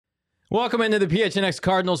Welcome into the PHNX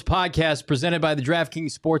Cardinals podcast presented by the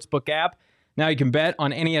DraftKings Sportsbook app. Now you can bet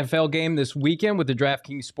on any NFL game this weekend with the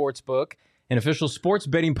DraftKings Sportsbook, an official sports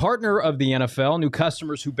betting partner of the NFL. New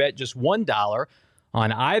customers who bet just $1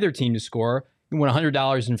 on either team to score can win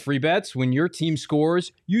 $100 in free bets. When your team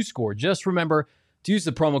scores, you score. Just remember to use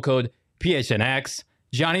the promo code PHNX.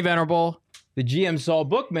 Johnny Venerable, the GM Saul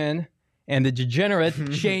Bookman, and the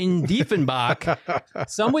degenerate Shane Diefenbach.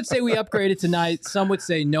 Some would say we upgraded tonight. Some would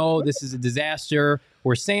say, no, this is a disaster.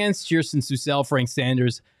 We're Sans, Cheerson, Susel, Frank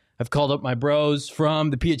Sanders. I've called up my bros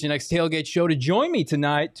from the PHNX Tailgate Show to join me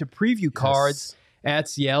tonight to preview cards at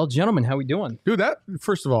Seattle. Gentlemen, how we doing? Dude, that,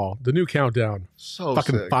 first of all, the new countdown. So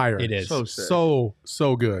fucking sick. fire. It is. So sick.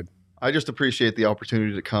 So good. I just appreciate the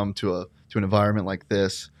opportunity to come to an environment like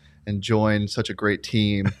this and join such a great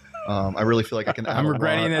team. I really feel like I can add I'm a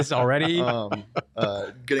regretting lot. this already.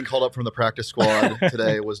 Getting called up from the practice squad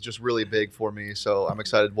today was just really big for me. So I'm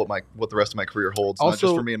excited what the rest of my career holds, not just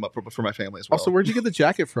Also- for me and for my family as well. Also, where'd you get the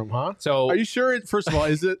jacket from, huh? So Are you sure? First of all,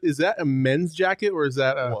 is that a men's jacket or is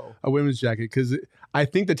that Whoa. a women's jacket? Because I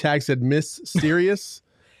think the tag said Miss Serious,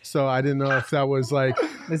 so I didn't know if that was like.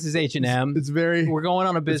 this is H&M. It's very. We're going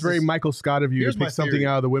on a It's business. very Michael Scott of you Here's to my pick something theory.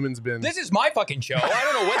 out of the women's bin. This is my fucking show. I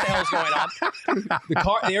don't know what the hell's going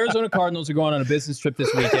on. The Arizona Cardinals are going on a business trip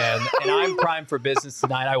this weekend, and I'm primed for business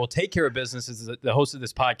tonight. I will take care of business as the host of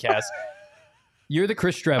this podcast. You're the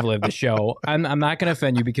Chris Strevler of the show. I'm not going to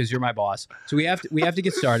offend you because you're my boss. So we have to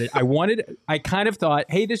get started. I kind of thought,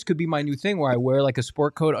 hey, this could be my new thing where I wear like a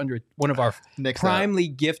sport coat under one of our Nix that. primely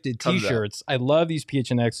gifted How's that? T-shirts. I love these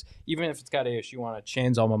PHNX, even if it's got ASU on it,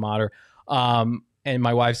 Shane's alma mater. And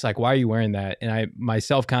my wife's like, why are you wearing that? And my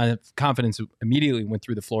self-confidence immediately went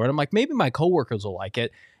through the floor. And I'm like, maybe my coworkers will like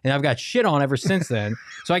it. And I've got shit on ever since then.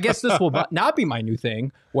 So I guess this will not be my new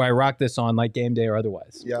thing where I rock this on like game day or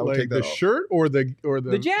otherwise. Yeah, I would like take that the off. shirt or the jacket.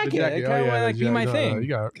 It The kinda Oh, wanna, like, the be my jacket. thing. You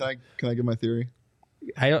got it. Can I give my theory?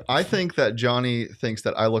 I I think that Johnny thinks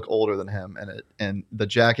that I look older than him, and the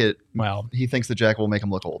jacket. well, He thinks the jacket will make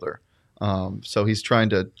him look older. So he's trying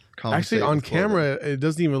to compensate Actually, on with clothing. camera, it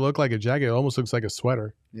doesn't even look like a jacket. It almost looks like a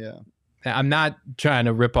sweater. Yeah. I'm not trying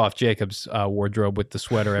to rip off Jacob's wardrobe with the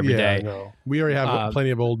sweater every day. No. We already have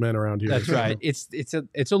plenty of old men around here. That's right.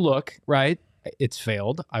 It's a look, right? It's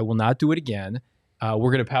failed. I will not do it again.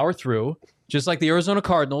 We're going to power through, just like the Arizona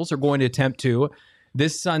Cardinals are going to attempt to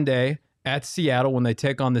this Sunday at Seattle when they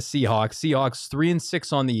take on the Seahawks. Seahawks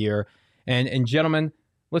 3-6 on the year, and gentlemen,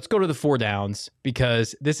 let's go to the 4 downs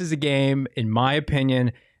because this is a game, in my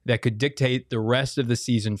opinion, that could dictate the rest of the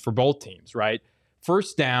season for both teams. Right?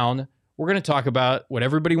 First down. We're going to talk about what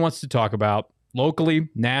everybody wants to talk about locally,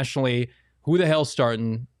 nationally. Who the hell's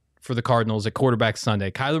starting for the Cardinals at quarterback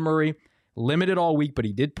Sunday? Kyler Murray, limited all week, but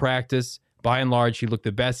he did practice. By and large, he looked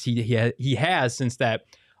the best he has since that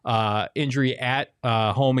injury at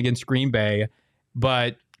home against Green Bay.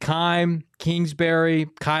 But Keim, Kingsbury,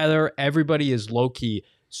 Kyler, everybody is low-key.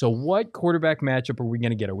 So what quarterback matchup are we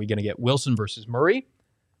going to get? Are we going to get Wilson versus Murray,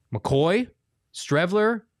 McCoy,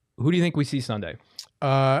 Strevler? Who do you think we see Sunday?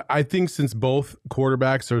 I think since both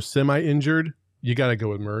quarterbacks are semi-injured, you got to go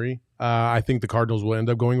with Murray. I think the Cardinals will end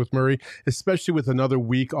up going with Murray, especially with another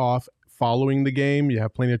week off following the game. You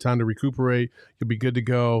have plenty of time to recuperate. You'll be good to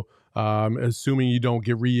go, assuming you don't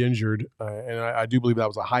get re-injured. And I do believe that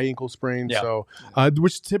was a high ankle sprain. Yeah. So,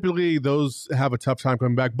 which typically those have a tough time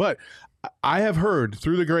coming back. But I have heard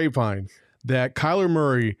through the grapevine that Kyler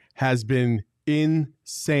Murray has been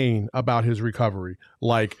insane about his recovery.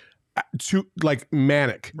 Like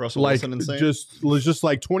manic, Russell like Wilson insane? just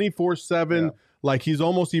like 24/7. Yeah. Like he's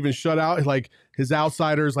almost even shut out. Like his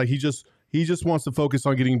outsiders. Like he just wants to focus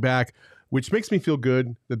on getting back, which makes me feel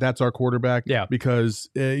good that that's our quarterback. Yeah. because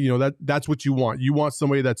that's what you want. You want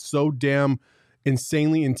somebody that's so damn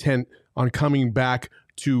insanely intent on coming back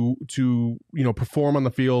to perform on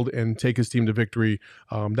the field and take his team to victory.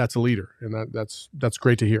 That's a leader, and that's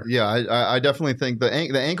great to hear. Yeah, I definitely think the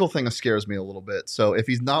ankle thing scares me a little bit. So if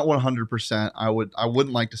he's not 100%, I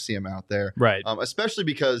wouldn't like to see him out there. Right. Especially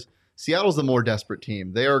because Seattle's the more desperate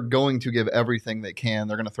team. They are going to give everything they can.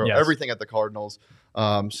 They're going to throw Yes. everything at the Cardinals.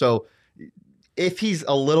 So if he's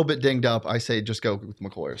a little bit dinged up, I say just go with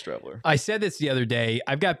McCoy or Strevler. I said this the other day.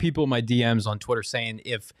 I've got people in my DMs on Twitter saying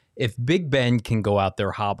if Big Ben can go out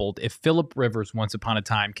there hobbled, if Phillip Rivers once upon a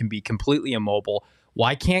time can be completely immobile,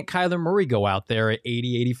 why can't Kyler Murray go out there at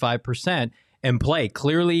 80, 85% and play?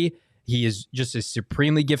 Clearly, he is just a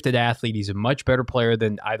supremely gifted athlete. He's a much better player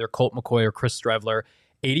than either Colt McCoy or Chris Strevler.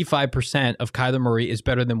 85% of Kyler Murray is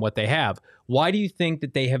better than what they have. Why do you think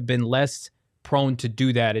that they have been less prone to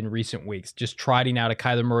do that in recent weeks, just trotting out a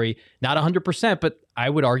Kyler Murray, not 100%, but I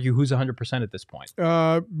would argue who's 100% at this point.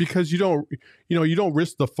 Because you don't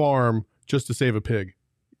risk the farm just to save a pig.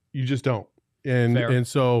 You just don't. And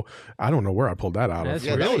so I don't know where I pulled that out of. That's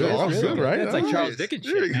good, right? That's like Charles Dickens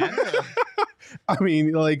shit, man. I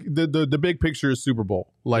mean, like the big picture is Super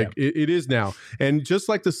Bowl. Like it is now. And just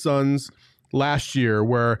like the Suns last year,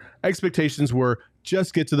 where expectations were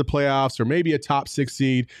just get to the playoffs or maybe a top 6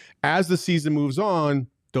 seed, as the season moves on,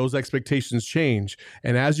 those expectations change.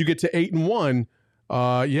 And as you get to 8-1,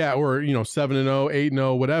 or 7-0,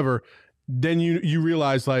 8-0, whatever, then you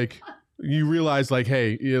realize hey,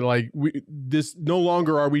 this no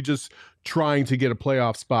longer are we just trying to get a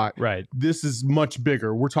playoff spot. Right. This is much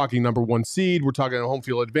bigger. We're talking number 1 seed. We're talking a home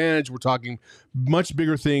field advantage. We're talking much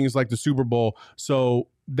bigger things like the Super Bowl. So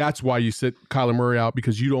that's why you sit Kyler Murray out,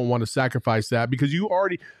 because you don't want to sacrifice that, because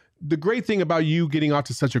the great thing about you getting off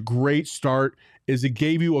to such a great start is it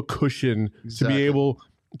gave you a cushion to be able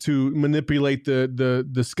to manipulate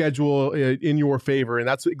the schedule in your favor. And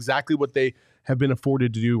that's exactly what they have been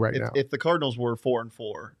afforded to do now. If the Cardinals were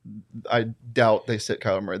 4-4, I doubt they sit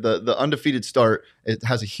Kyler Murray. The undefeated start, it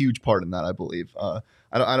has a huge part in that, I believe. I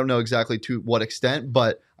don't know exactly to what extent,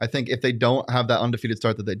 but I think if they don't have that undefeated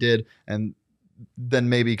start that they did, and then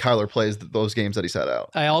maybe Kyler plays those games that he sat out.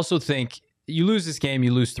 I also think you lose this game,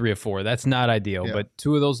 you lose 3 of 4. That's not ideal. Yeah. But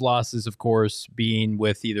 2 of those losses, of course, being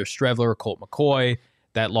with either Streveler or Colt McCoy.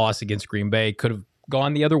 That loss against Green Bay could have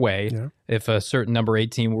gone the other way if a certain number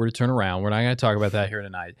 18 were to turn around. We're not going to talk about that here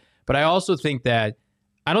tonight. But I also think that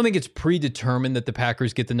I don't think it's predetermined that the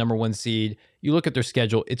Packers get the number 1 seed. You look at their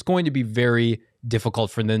schedule, it's going to be very difficult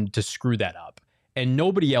for them to screw that up. And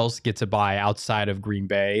nobody else gets a bye outside of Green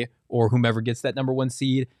Bay or whomever gets that number 1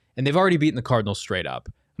 seed. And they've already beaten the Cardinals straight up.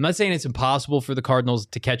 I'm not saying it's impossible for the Cardinals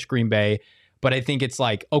to catch Green Bay, but I think it's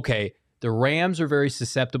like, okay, the Rams are very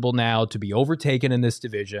susceptible now to be overtaken in this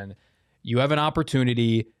division. You have an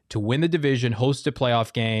opportunity to win the division, host a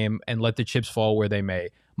playoff game, and let the chips fall where they may.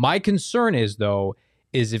 My concern is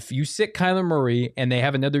if you sit Kyler Murray and they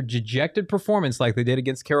have another dejected performance like they did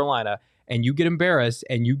against Carolina, and you get embarrassed,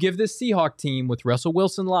 and you give this Seahawks team with Russell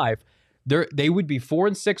Wilson live, they would be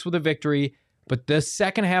 4-6 with a victory, but the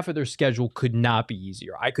second half of their schedule could not be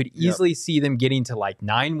easier. I could easily see them getting to like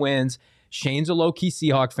 9 wins. Shane's a low-key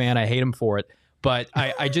Seahawks fan. I hate him for it. But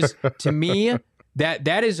I just, to me,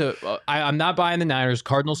 that is I'm not buying the Niners.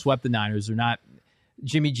 Cardinals swept the Niners. They're not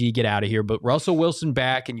Jimmy G, get out of here. But Russell Wilson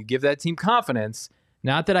back, and you give that team confidence.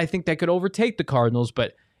 Not that I think that could overtake the Cardinals,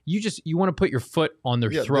 but you want to put your foot on their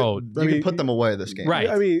throat. You can put them away this game. Right.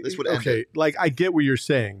 I mean, this would end it. Like I get what you're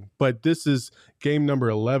saying, but this is game number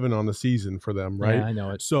 11 on the season for them, right? Yeah, I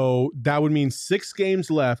know it. So that would mean 6 games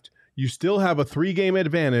left. You still have a 3-game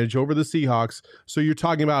advantage over the Seahawks. So you're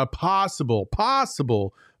talking about a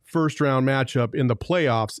possible first-round matchup in the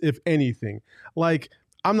playoffs, if anything. Like,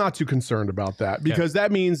 I'm not too concerned about that, because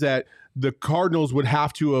that means that the Cardinals would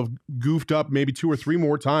have to have goofed up maybe 2 or 3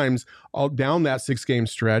 more times all down that 6-game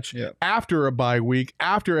stretch after a bye week,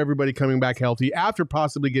 after everybody coming back healthy, after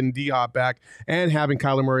possibly getting D-Hop back and having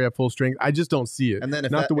Kyler Murray at full strength. I just don't see it. And then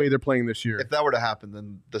the way they're playing this year. If that were to happen,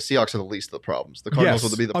 then the Seahawks are the least of the problems. The Cardinals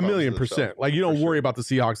would be the problem. 1,000,000%. Like, you don't worry about the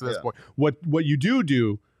Seahawks at this point. What you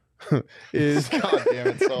do is God damn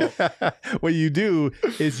it. So what you do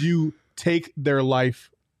is you take their life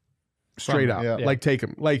straight out. Like, take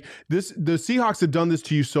them. Like, the Seahawks have done this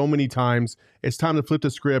to you so many times. It's time to flip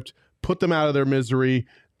the script, put them out of their misery.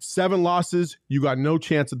 7 losses, you got no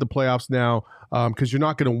chance at the playoffs now, because you're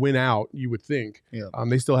not going to win out, you would think.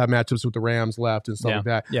 They still have matchups with the Rams left and stuff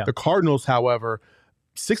like that. The Cardinals, however,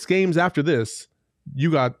 6 games after this,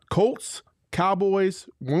 you got Colts, Cowboys,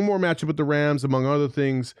 1 more matchup with the Rams, among other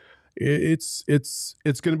things. It's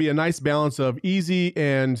going to be a nice balance of easy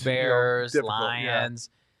and Bears,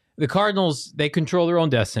 Lions. The Cardinals, they control their own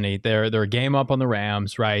destiny. They're a game up on the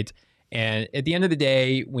Rams, right? And at the end of the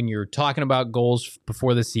day, when you're talking about goals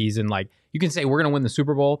before the season, like, you can say we're going to win the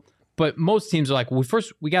Super Bowl, but most teams are like, well,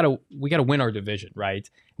 first we got to win our division, right?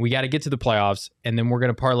 We got to get to the playoffs, and then we're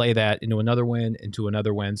going to parlay that into another win,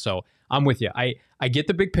 So I'm with you. I get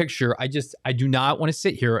the big picture. I do not want to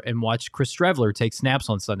sit here and watch Chris Streveler take snaps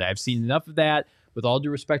on Sunday. I've seen enough of that. With all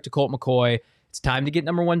due respect to Colt McCoy, it's time to get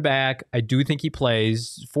number 1 back. I do think he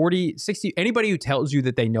plays 40, 60. Anybody who tells you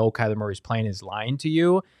that they know Kyler Murray's playing is lying to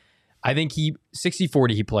you. I think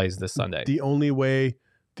 60-40 he plays this Sunday. The only way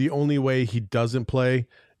he doesn't play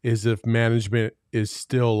is if management is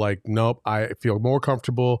still like, nope, I feel more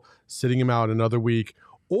comfortable sitting him out another week.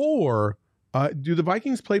 Or do the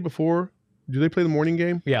Vikings play before? Do they play the morning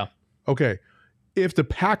game? Yeah. Okay. If the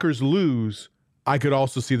Packers lose, I could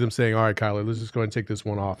also see them saying, all right, Kyler, let's just go ahead and take this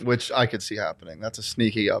one off. Which I could see happening. That's a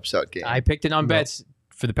sneaky upset game. I picked it on bets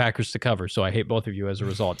for the Packers to cover, so I hate both of you as a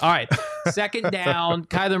result. All right, second down.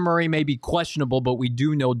 Kyler Murray may be questionable, but we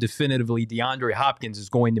do know definitively DeAndre Hopkins is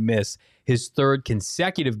going to miss his third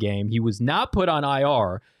consecutive game. He was not put on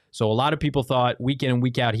IR, so a lot of people thought week in and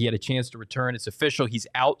week out he had a chance to return. It's official. He's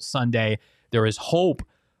out Sunday. There is hope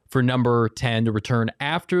for number 10 to return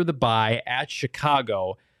after the bye at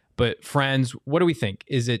Chicago. But friends, what do we think?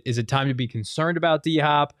 Is it time to be concerned about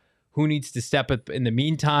D-Hop? Who needs to step up in the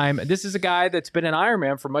meantime? This is a guy that's been an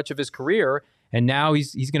Ironman for much of his career, and now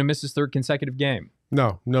he's going to miss his third consecutive game.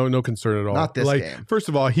 No concern at all. Not this game. First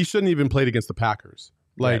of all, he shouldn't even played against the Packers.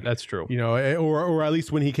 Yeah, that's true. You know, or at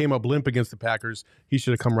least when he came up limp against the Packers, he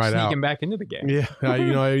should have come right out. Sneaking back into the game.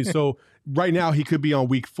 Yeah, so right now he could be on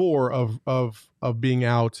week 4 of being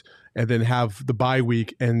out, and then have the bye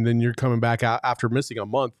week, and then you're coming back out after missing a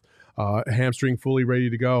month. Hamstring fully ready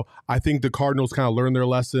to go. I think the Cardinals kind of learned their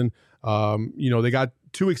lesson. They got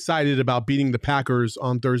too excited about beating the Packers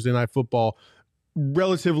on Thursday Night Football.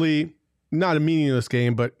 Relatively not a meaningless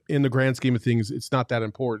game, but in the grand scheme of things, it's not that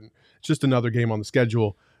important. It's just another game on the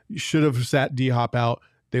schedule. You should have sat D-Hop out.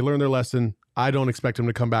 They learned their lesson. I don't expect him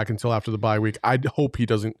to come back until after the bye week. I hope he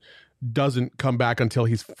doesn't come back until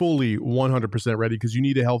he's fully 100% ready, because you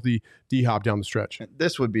need a healthy D-Hop down the stretch.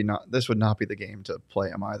 This would not be the game to play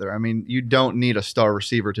him either. I mean, you don't need a star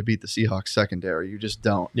receiver to beat the Seahawks secondary. You just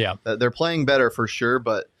don't. Yeah. They're playing better for sure,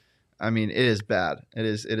 but I mean, it is bad. It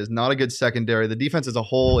is not a good secondary. The defense as a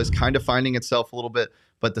whole is kind of finding itself a little bit,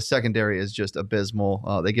 but the secondary is just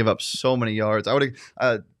abysmal. They give up so many yards.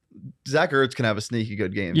 Zach Ertz can have a sneaky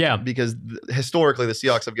good game. Yeah. Because historically, the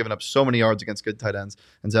Seahawks have given up so many yards against good tight ends,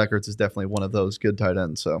 and Zach Ertz is definitely one of those good tight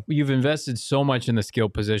ends. So you've invested so much in the skill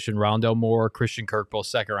position. Rondell Moore, Christian Kirk, both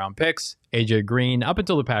second-round picks. AJ Green, up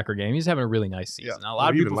until the Packer game, he's having a really nice season. Yeah. A lot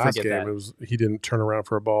of people last forget game, that. He didn't turn around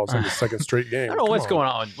for a ball. It's like his second straight game. I don't know what's going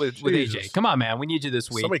on with AJ. Come on, man. We need you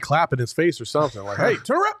this week. Somebody clap in his face or something. Like, hey,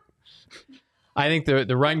 turn around. I think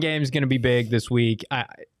the run game is going to be big this week.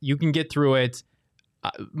 You can get through it.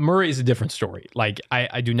 Murray is a different story. Like,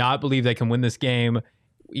 I do not believe they can win this game,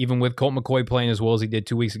 even with Colt McCoy playing as well as he did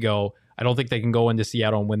 2 weeks ago. I don't think they can go into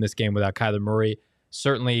Seattle and win this game without Kyler Murray.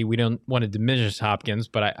 Certainly, we don't want to diminish Hopkins,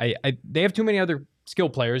 but they have too many other skill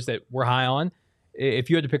players that we're high on. If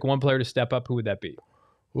you had to pick one player to step up, who would that be?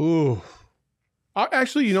 Ooh.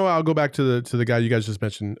 Actually, I'll go back to the guy you guys just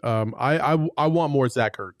mentioned. I want more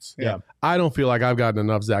Zach Ertz. Yeah. I don't feel like I've gotten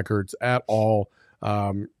enough Zach Ertz at all.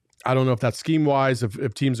 I don't know if that's scheme wise,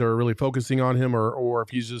 if teams are really focusing on him, or if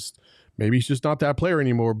he's just not that player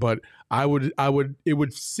anymore. But it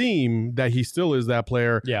would seem that he still is that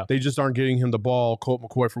player. Yeah. They just aren't getting him the ball. Colt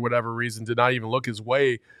McCoy, for whatever reason, did not even look his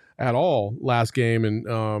way at all last game.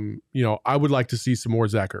 And I would like to see some more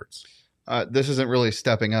Zach Ertz. This isn't really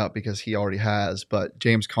stepping up because he already has, but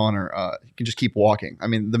James Conner can just keep walking. I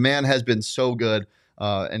mean, the man has been so good,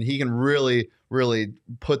 and he can really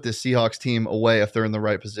put this Seahawks team away if they're in the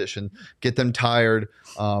right position, get them tired,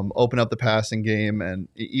 open up the passing game. And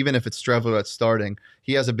even if it's Streveler that's starting,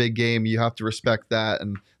 he has a big game. You have to respect that,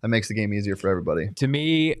 and that makes the game easier for everybody. To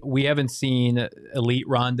me, we haven't seen elite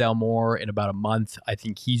Rondell Moore in about a month. I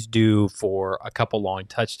think he's due for a couple long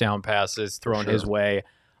touchdown passes thrown his way.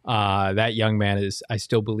 That young man is, I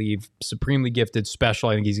still believe, supremely gifted, special.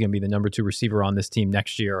 I think he's going to be the number 2 receiver on this team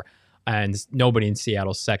next year. And nobody in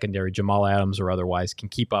Seattle's secondary, Jamal Adams or otherwise, can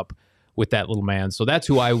keep up with that little man. So that's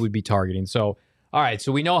who I would be targeting. So, all right,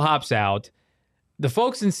 so we know Hop's out. The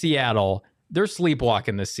folks in Seattle, they're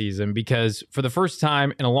sleepwalking this season because for the first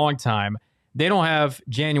time in a long time, they don't have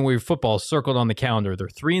January football circled on the calendar. They're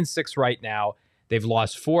 3-6 right now. They've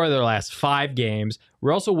lost 4 of their last 5 games.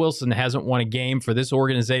 Russell Wilson hasn't won a game for this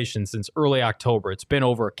organization since early October. It's been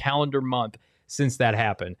over a calendar month since that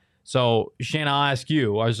happened. So, Shane, I'll ask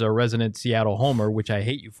you, as a resident Seattle homer, which I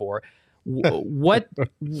hate you for, what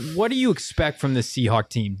do you expect from the Seahawk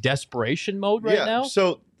team? Desperation mode right now?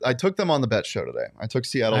 So I took them on the bet show today. I took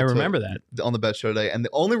Seattle. I remember that on the bet show today, and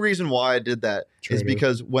the only reason why I did that is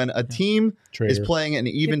because when a team is playing an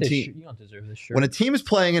even team, you don't deserve this shirt. When a team is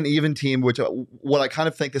playing an even team, which what I kind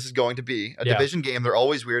of think this is going to be, a division game, they're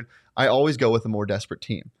always weird. I always go with a more desperate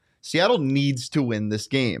team. Seattle needs to win this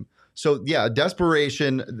game. So, yeah,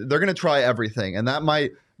 desperation, they're going to try everything, and that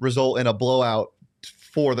might result in a blowout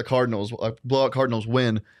for the Cardinals, a blowout Cardinals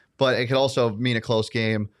win, but it could also mean a close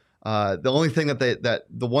game. The only thing the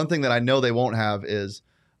one thing that I know they won't have is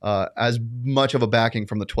as much of a backing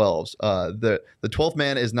from the 12s. The 12th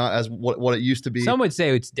man is not as what it used to be. Some would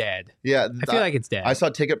say it's dead. Yeah. I feel like it's dead. I saw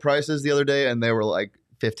ticket prices the other day, and they were like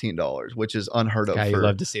 $15, which is unheard of God, for you'd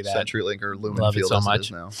love to see that. CenturyLink or Lumen Love it Field so as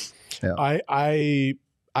much. it is now.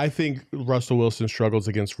 I think Russell Wilson struggles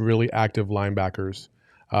against really active linebackers,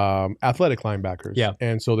 athletic linebackers. Yeah.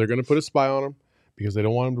 And so they're going to put a spy on him because they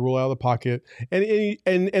don't want him to roll out of the pocket.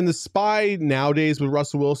 And the spy nowadays with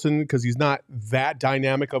Russell Wilson, because he's not that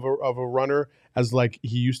dynamic of a runner as like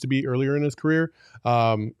he used to be earlier in his career,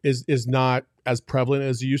 is not as prevalent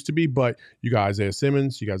as he used to be. But you got Isaiah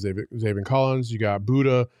Simmons, you got Zaven Collins, you got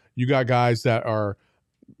Buddha, you got guys that are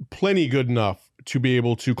plenty good enough to be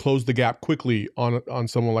able to close the gap quickly on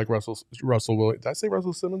someone like Russell Wilson. Did I say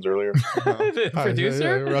Russell Simmons earlier? The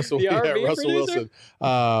producer? Russell The R&B Russell producer?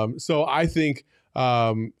 Wilson. So I think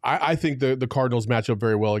I think the Cardinals match up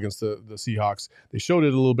very well against the Seahawks. They showed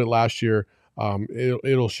it a little bit last year.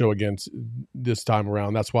 It'll show again this time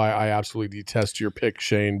around. That's why I absolutely detest your pick,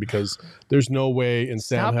 Shane, because there's no way in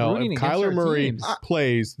Stop Sam Hell rooting if against Kyler our Murray teams.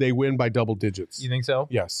 plays, they win by double digits. You think so?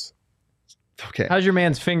 Yes. Okay. How's your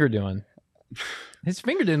man's finger doing? His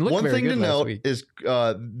finger didn't look One very thing good to last note week. is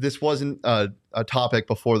this wasn't a topic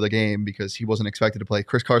before the game because he wasn't expected to play.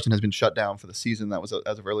 Chris Carson has been shut down for the season. That was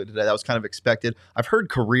as of early today. That was kind of expected. I've heard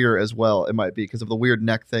career as well. It might be because of the weird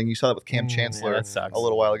neck thing. You saw that with Cam Chancellor that sucks. a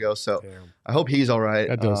little while ago. So Damn. I hope he's all right.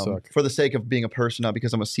 That does suck. For the sake of being a person, not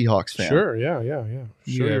because I'm a Seahawks fan. Sure. Yeah. You have-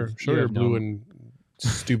 you You're have blue no- and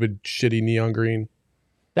stupid, shitty neon green.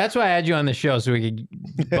 That's why I had you on the show so we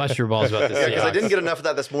could bust your balls about this. Yeah, because I didn't get enough of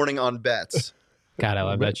that this morning on bets. God, I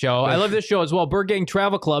love that show. I love this show as well. Bird Gang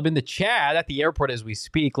Travel Club in the chat at the airport as we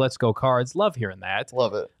speak. Let's go Cards. Love hearing that.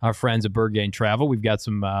 Love it. Our friends at Bird Gang Travel. We've got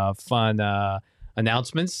some fun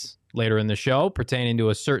announcements later in the show pertaining to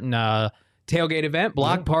a certain tailgate event,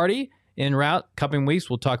 block party en route coming weeks.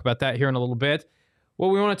 We'll talk about that here in a little bit. What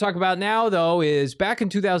we want to talk about now, though, is back in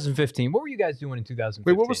 2015. What were you guys doing in 2015?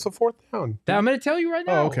 Wait, what was the fourth down? I'm going to tell you right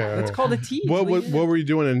now. Oh, okay, all It's right. called a tease. What were you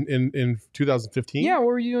doing in 2015? Yeah, what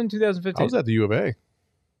were you doing in 2015? I was at the U of A.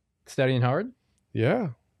 Studying hard? Yeah.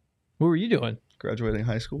 What were you doing? Graduating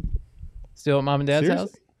high school. Still at mom and dad's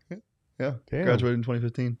Seriously? house? Yeah. Damn. Graduated in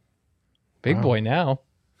 2015. Big Wow. boy now.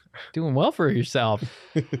 Doing well for yourself.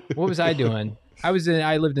 What was I doing? I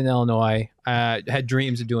lived in Illinois. Had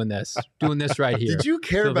dreams of doing this right here. Did you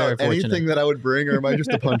care Feel very about anything fortunate. that I would bring, or am I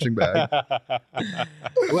just a punching bag?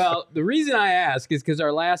 Well, the reason I ask is because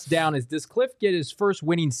our last down is, does Cliff get his first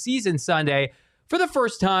winning season Sunday for the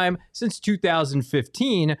first time since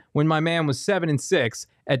 2015 when my man was 7-6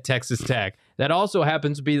 at Texas Tech? That also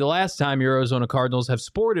happens to be the last time your Arizona Cardinals have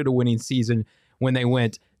sported a winning season when they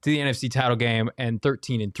went to the NFC title game and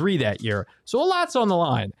 13-3 that year. So a lot's on the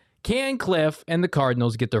line. Can Cliff and the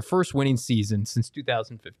Cardinals get their first winning season since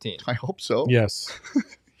 2015? I hope so. Yes.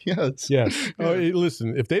 Yes. Yes. Oh, hey,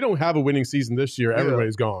 listen, if they don't have a winning season this year,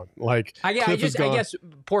 everybody's gone. Like I Cliff is gone. guess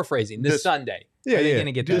poor phrasing. This Sunday. Yeah, Are they yeah. going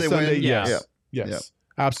to get This that? Do they Sunday, win? yes. Yeah. Yes.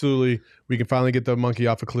 Absolutely. We can finally get the monkey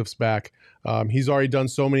off of Cliff's back. He's already done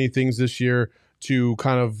so many things this year to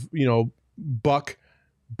kind of, buck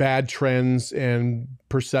bad trends and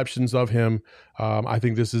perceptions of him. I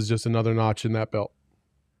think this is just another notch in that belt.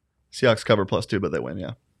 Seahawks cover +2, but they win.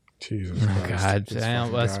 Yeah. Jesus Oh, Christ. God. This Well,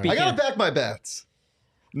 fucking guy. speak- I gotta back my bets.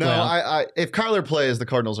 No, Well- I if Kyler plays, the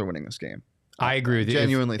Cardinals are winning this game. I agree with you.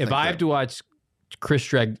 Genuinely If think I have that. to watch Chris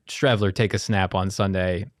Strevler take a snap on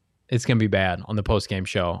Sunday, it's going to be bad on the post-game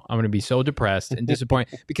show. I'm going to be so depressed and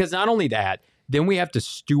disappointed because not only that, then we have to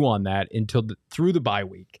stew on that until through the bye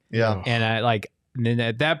week. Yeah. And and then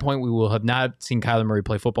at that point, we will have not seen Kyler Murray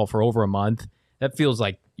play football for over a month. That feels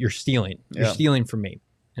like you're stealing. You're Yeah. stealing from me.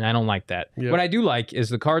 And I don't like that. Yeah. What I do like is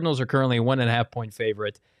the Cardinals are currently a 1.5-point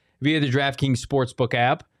favorite via the DraftKings Sportsbook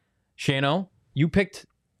app. Shano, you picked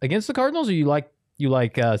against the Cardinals, or you like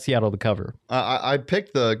Seattle to cover? I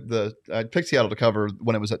picked I picked Seattle to cover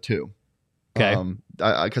when it was at 2. Okay.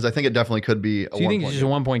 Because I think it definitely could be a So you think it's 1-point just a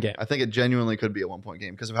game. 1-point game? I think it genuinely could be a 1-point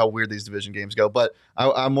game because of how weird these division games go. But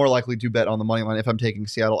I'm more likely to bet on the money line if I'm taking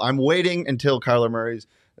Seattle. I'm waiting until Kyler Murray's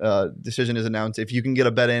decision is announced. If you can get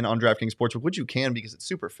a bet in on DraftKings Sportsbook, which you can because it's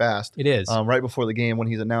super fast. It is. Right before the game when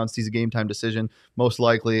he's announced he's a game time decision, most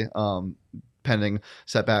likely pending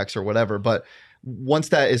setbacks or whatever. But once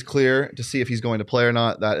that is clear to see if he's going to play or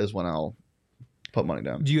not, that is when I'll put money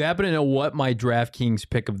down. Do you happen to know what my DraftKings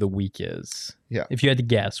pick of the week is? Yeah. If you had to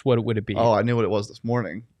guess, what would it be? Oh, I knew what it was this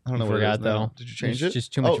morning. I don't know You what forgot, it is now. though. Did you change It's it?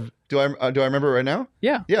 just too much. Oh, do I remember it right now?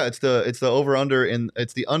 Yeah. Yeah, it's the over under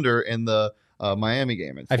it's the under in the Miami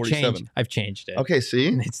game at 47. I've changed it. Okay,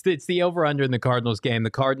 see? It's the over under in the Cardinals game.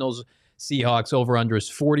 The Cardinals Seahawks over under is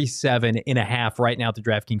 47.5 right now at the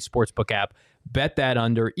DraftKings Sportsbook app. Bet that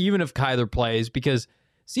under, even if Kyler plays, because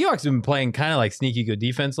Seahawks have been playing kind of like sneaky good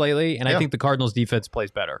defense lately, and I Yeah. think the Cardinals defense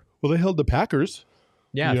plays better. Well, they held the Packers.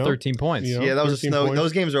 Yeah, You know? 13 points. You know? Yeah, that was a 13 snow. points.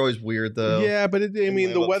 Those games are always weird though. Yeah, but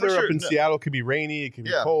the Well, weather for up sure, in no. Seattle could be rainy. It could be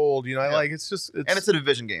Yeah. cold. You know, Yeah. like it's just, And it's a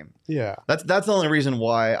division game. yeah. That's the only reason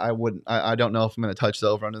why I wouldn't. I don't know if I'm going to touch the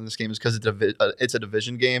over under in this game is because it's a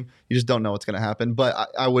division game. You just don't know what's going to happen. But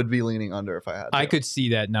I would be leaning under if I had to. I could see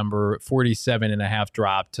that number 47.5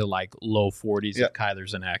 drop to like low 40s Yeah. if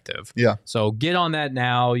Kyler's inactive. Yeah. So get on that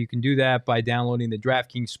now. You can do that by downloading the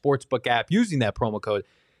DraftKings Sportsbook app using that promo code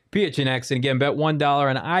PHNX. And again, bet $1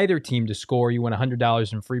 on either team to score. You win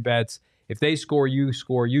 $100 in free bets. If they score, you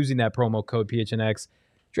score using that promo code PHNX.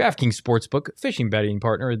 DraftKings Sportsbook, fishing betting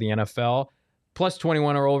partner of the NFL. Plus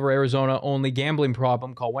 21 or over, Arizona only. Gambling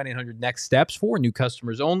problem, call 1-800-NEXT-STEPS for new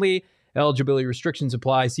customers only. Eligibility restrictions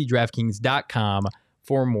apply. See DraftKings.com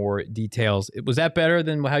for more details. Was that better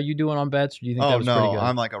than how you doing on bets? Or do you think that Oh was pretty no, good?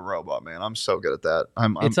 I'm like a robot, man. I'm so good at that.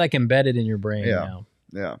 I'm It's like embedded in your brain Yeah. now.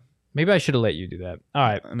 yeah. Maybe I should have let you do that. All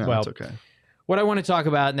right. No, well, it's okay. what I want to talk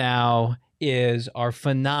about now is our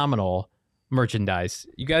phenomenal merchandise.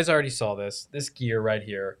 You guys already saw this gear right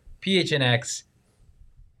here. PHNX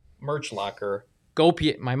merch locker.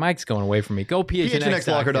 My mic's going away from me. Go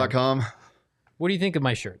PHNX.com. PHNXlocker.com. What do you think of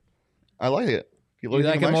my shirt? I like it. Do you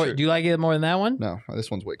like it more? Do you like it more than that one? No,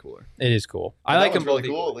 this one's way cooler. It is cool. I That like one's them both. really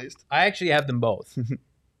cool. At equally. least. I actually have them both.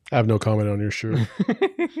 I have no comment on your shirt.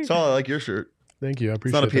 So I like your shirt. Thank you. I It's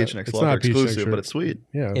appreciate not a that. PHNX It's Locker not a PHNX exclusive, shirt. but it's sweet.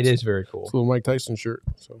 Yeah, It is very cool. It's a little Mike Tyson shirt.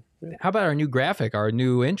 So yeah. How about our new graphic, our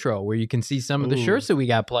new intro, where you can see some of the Ooh. shirts that we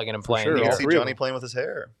got plugging and playing sure. You here? can all see three of Johnny them. playing with his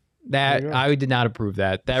hair. That There you go. I did not approve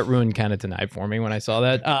that. That ruined kind of tonight for me when I saw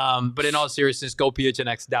that. But in all seriousness, go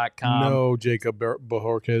PHNX.com. No, Jacob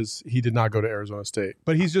Bojorquez. He did not go to Arizona State,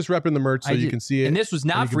 but he's just repping the merch so I you did- can see it. And this was and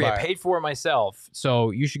not you can free. I buy it. paid for it myself. So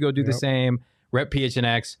you should go do the Yep. same. Rep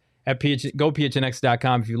PHNX at go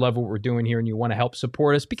PHNX.com if you love what we're doing here and you want to help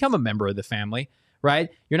support us. Become a member of the family, right?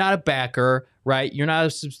 You're not a backer, right? You're not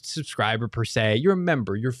a subscriber per se. You're a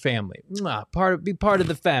member. You're family. Be part of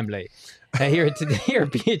the family. Here at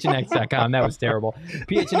PHNX.com. That was terrible.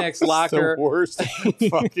 PHNX Locker. The worst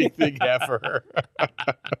fucking thing ever.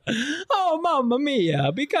 Oh, mamma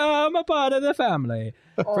mia. Become a part of the family.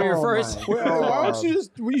 For your first. Well, why don't you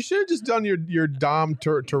just? Well, you should have just done your Dom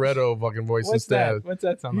Toretto fucking voice What's instead. that? What's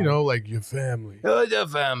that sound You like? know, like your family. Oh, the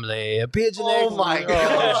family. PHNX. Oh my Oh,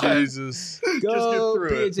 God. Jesus. Go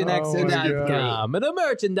through it. PHNX.com. And the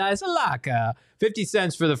merchandise locker. 50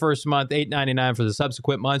 cents for the first month, $8.99 for the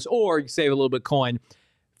subsequent months, or you save a little bit coin.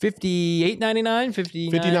 $58.99?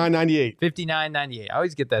 $59.98. $59.98. I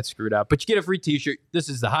always get that screwed up. But you get a free t-shirt. This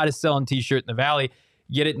is the hottest selling t-shirt in the Valley.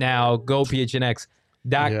 Get it now. Go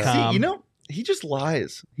PHNX.com. See, you know, he just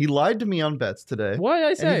lies. He lied to me on bets today. What did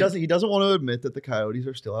I say? And he doesn't want to admit that the Coyotes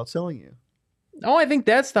are still outselling you. Oh, I think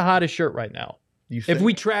that's the hottest shirt right now. You If think?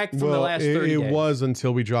 we track from the Well, last it 30 days. was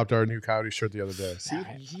until we dropped our new Coyote shirt the other day. See,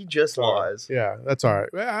 he just lies. Yeah, that's all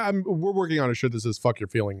right. We're working on a shirt that says "fuck your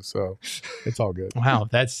feelings," so it's all good. Wow,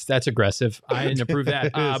 that's aggressive. I didn't approve that.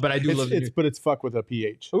 It is. But I do love the new. But it's fuck with a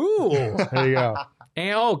PH. Ooh. There you go.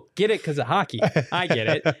 And get it because of hockey. I get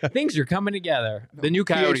it. Things are coming together. The new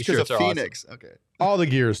Coyote PH 'cause shirts of are Phoenix. Okay. All the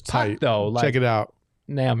gears awesome. tight. Though, like, Check it out.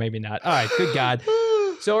 No, maybe not. All right, good God.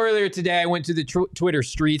 So earlier today, I went to the Twitter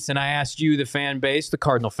streets and I asked you, the fan base, the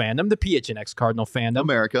Cardinal fandom, the PHNX Cardinal fandom,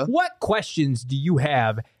 America. what questions do you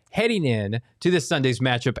have heading in to this Sunday's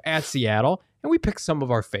matchup at Seattle? And we picked some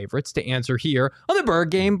of our favorites to answer here on the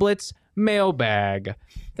Bird Game Blitz mailbag.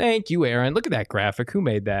 Thank you, Aaron. Look at that graphic. Who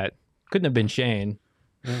made that? Couldn't have been Shane.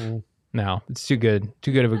 No, it's too good.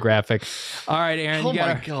 Too good of a graphic. All right, Aaron, Oh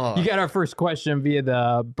my God. you got our first question via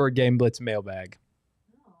the Bird Game Blitz mailbag.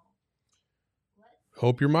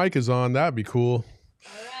 Hope your mic is on. That'd be cool.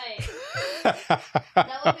 All right. That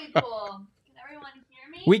would be cool. Can everyone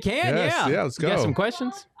hear me? We can, Yes, yeah. yeah, let's You got go. some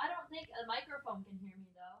questions? I don't think a microphone can hear me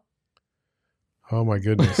though. Oh my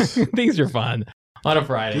goodness. Things are fun on a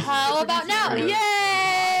Friday. How about now? I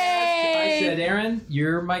said, Yay! Aaron,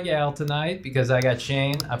 you're my gal tonight because I got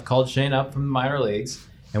Shane. I've called Shane up from the minor leagues,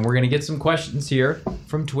 and we're going to get some questions here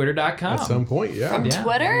from Twitter.com. At some point, yeah. From Yeah.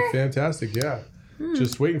 Twitter? Fantastic, yeah.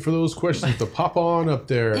 Just waiting for those questions to pop on up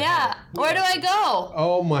there. Yeah. Where do I go?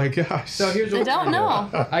 Oh my gosh. So here's what I we're don't gonna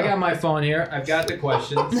do. know. I got my phone here. I've got the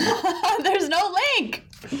questions. There's no link.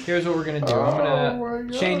 Here's what we're going to do. I'm Oh gonna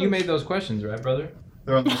my Shane, God. you made those questions, right, brother?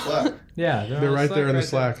 They're on the Slack. Yeah. They're right there in the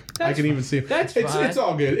Slack. I That's can even see them. that's it's fine. it's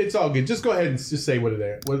all good. It's all good. Just go ahead and just say what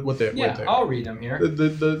they Yeah, I'll read them here.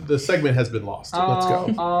 the segment has been lost. Let's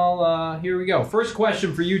go. Here we go. First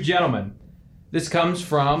question for you gentlemen. This comes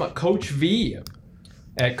from Coach V.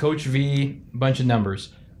 At Coach V, bunch of numbers.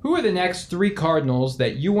 Who are the next 3 Cardinals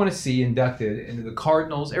that you want to see inducted into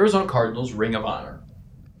the Arizona Cardinals Ring of Honor?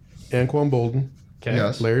 Anquan Bolden, Okay.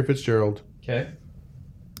 Yes. Larry Fitzgerald. Okay.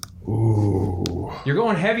 Ooh. You're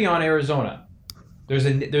going heavy on Arizona. There's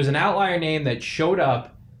an outlier name that showed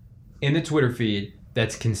up in the Twitter feed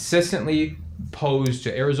that's consistently posed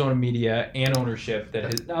to Arizona media and ownership that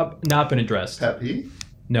has not been addressed. Pat P?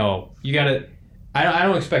 No, you gotta. I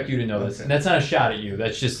don't expect you to know this, and that's not a shot at you.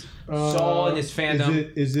 That's just Saul and his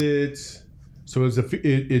fandom. Is it? So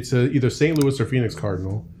it's either St. Louis or Phoenix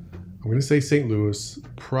Cardinal. I'm gonna say St. Louis.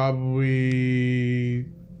 Probably.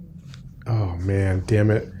 Oh man,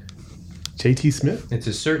 damn it. JT Smith. It's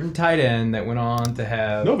a certain tight end that went on to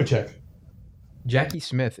have. Novacek. Jackie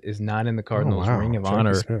Smith is not in the Cardinals' Oh, wow. Ring of Jackie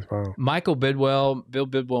Honor. Smith, wow. Michael Bidwell, Bill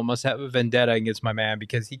Bidwell must have a vendetta against my man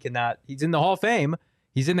because he cannot. He's in the Hall of Fame.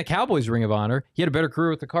 He's in the Cowboys' Ring of Honor. He had a better career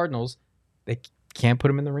with the Cardinals. They can't put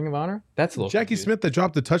him in the Ring of Honor. That's a little Jackie confusing. Smith that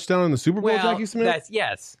dropped the touchdown in the Super Bowl. Well, Jackie Smith. That's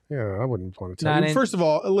yes. Yeah, I wouldn't want to tell Not you. in- First of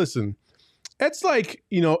all, listen. It's like,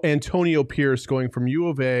 Antonio Pierce going from U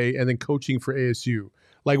of A and then coaching for ASU.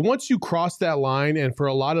 Like, once you cross that line, and for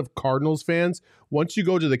a lot of Cardinals fans, once you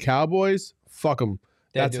go to the Cowboys, fuck them.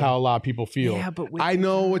 That's how a lot of people feel. Yeah, but I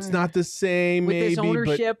know it's not the same, with maybe, this but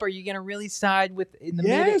ownership. Are you going to really side with in the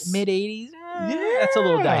Yes. mid '80s? Yeah. That's a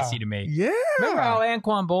little dicey to me. yeah. Remember how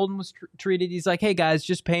Anquan Bolden was treated? He's like, "Hey guys,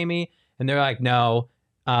 just pay me," and they're like, "No."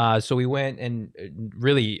 So he went and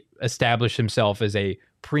really established himself as a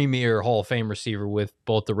premier Hall of Fame receiver with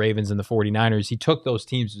both the Ravens and the 49ers. He took those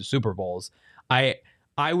teams to Super Bowls.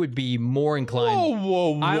 I would be more inclined.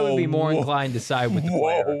 Whoa, I would be more inclined to side with the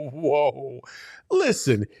player. Whoa.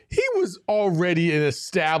 Listen, he was already an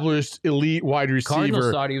established elite wide Cardinals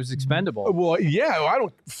receiver. thought he was expendable. Well, yeah, I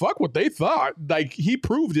don't fuck what they thought. Like, he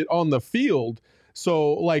proved it on the field.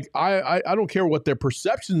 So, like, I don't care what their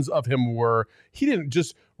perceptions of him were. He didn't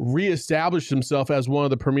just reestablish himself as one of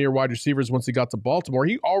the premier wide receivers once he got to Baltimore.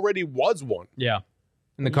 He already was one. Yeah,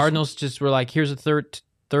 and the Cardinals just were like, "Here's a two-third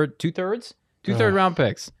round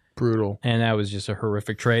picks." Brutal. And that was just a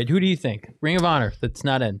horrific trade. Who do you think? Ring of Honor that's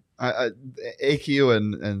not in. AQ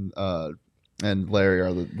and Larry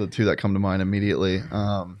are the two that come to mind immediately.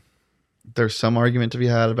 There's some argument to be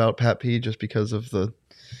had about Pat P just because of the.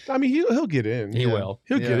 I mean, he'll get in. He will.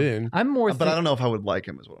 He'll get in. I'm more. But I don't know if I would like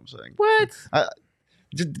him, is what I'm saying. What?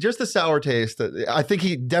 Just the sour taste. I think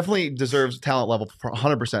he definitely deserves talent level for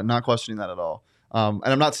 100%. Not questioning that at all. And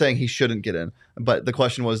I'm not saying he shouldn't get in, but the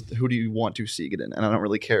question was, who do you want to see get in? And I don't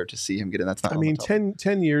really care to see him get in. That's not. I mean, 10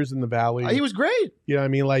 years in the Valley. He was great. I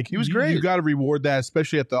mean, like, he was great. You got to reward that,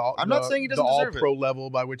 especially at the. I'm not saying he doesn't deserve it. All-pro level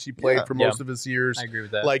by which he played for most of his years. I agree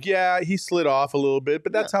with that. Like, yeah, he slid off a little bit,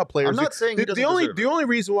 but that's how players. I'm not saying he doesn't deserve it. The only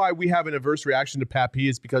reason why we have an adverse reaction to Pat P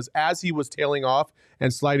is because as he was tailing off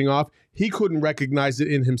and sliding off, he couldn't recognize it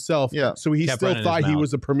in himself. Yeah. So he Kept still running thought his he mouth.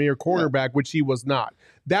 was a premier cornerback, which he was not.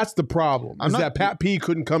 That's the problem. That Pat P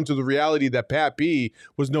couldn't come to the reality that Pat P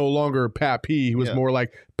was no longer Pat P. He was more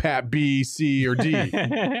like Pat B, C, or D.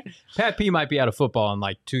 Pat P might be out of football in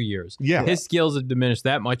like 2 years. Yeah. His skills have diminished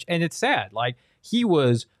that much, and it's sad. Like, he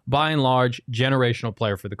was by and large generational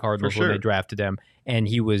player for the Cardinals when they drafted him, and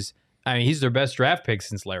he was. I mean, he's their best draft pick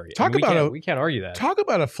since Larry. We can't argue that. Talk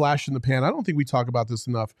about a flash in the pan. I don't think we talk about this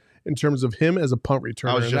enough in terms of him as a punt returner.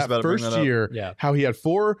 I was just about to bring first that up. year, how he had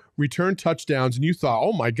 4 return touchdowns, and you thought,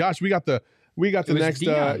 oh my gosh, we got the next.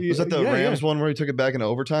 Dion. Was that the Rams one where he took it back into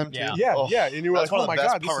overtime? Yeah. Too? Yeah. And you were That's like, one oh of my the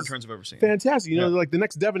best god, punt this is returns I've ever seen. fantastic. Like the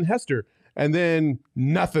next Devin Hester, and then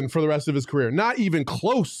nothing for the rest of his career. Not even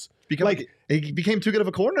close. He became too good of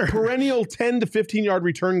a corner. Perennial 10 to 15 yard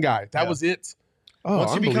return guy. That was it. Oh,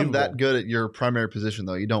 Once you become unbelievable. that good at your primary position,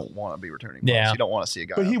 though, you don't want to be returning punts. Yeah. You don't want to see a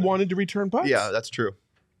guy. But he out there. wanted to return punts. Yeah, that's true.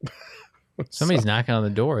 Somebody's knocking on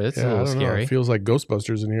the door. That's a I little don't know. scary. It feels like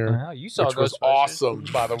Ghostbusters in here. Well, you saw which was Ghostbusters. awesome,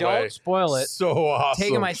 by the way. Don't spoil it. So awesome.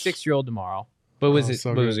 Taking my 6-year-old tomorrow. But was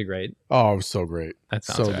it great? Oh, it was so great. That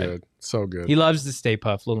sounds so right. good. So good. He loves the Stay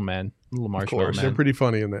Puft, little man, little marshmallow They're man. pretty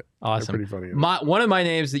funny in that. Awesome. They're pretty funny in that. One of my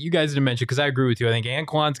names that you guys didn't mention, because I agree with you. I think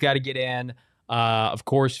Anquan's got to get in. Of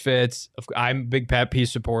course, Fitz. I'm a big Pat P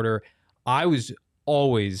supporter. I was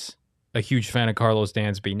always a huge fan of Carlos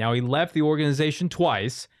Dansby. Now, he left the organization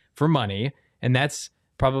twice for money, and that's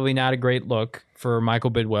probably not a great look for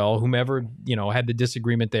Michael Bidwell, whomever, had the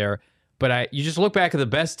disagreement there. But you just look back at the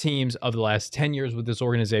best teams of the last 10 years with this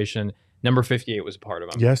organization. Number 58 was a part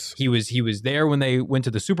of them. Yes. He was there when they went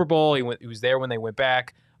to the Super Bowl. He was there when they went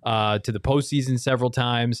back to the postseason several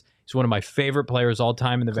times. He's one of my favorite players all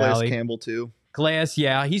time in the Calais Valley. Campbell too. Calais,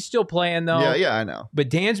 yeah, he's still playing though. Yeah, I know. But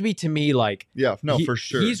Dansby, to me, for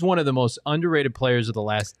sure. He's one of the most underrated players of the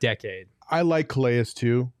last decade. I like Calais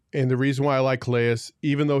too. And the reason why I like Calais,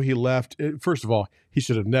 even though he left, first of all, he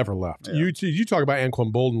should have never left. Yeah. You talk about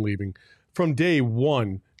Anquan Bolden leaving. From day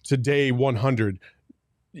one, to day 100.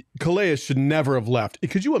 Calais should never have left.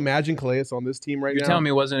 Could you imagine Calais on this team right You're now? telling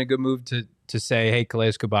me it wasn't a good move to say, hey,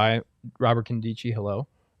 Calais, goodbye. Robert Condici, hello.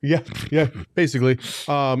 Yeah, basically.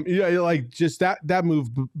 Like just that move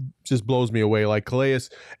just blows me away. Like Calais,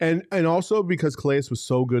 and also because Calais was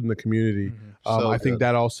so good in the community, I think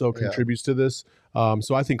that also contributes to this.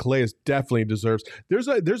 So I think Calais definitely deserves. There's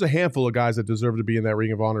a handful of guys that deserve to be in that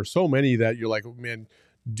Ring of Honor. So many that you're like, man,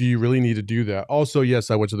 do you really need to do that? Also,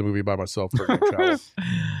 yes, I went to the movie by myself for travel.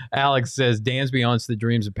 Alex says Dansby haunts the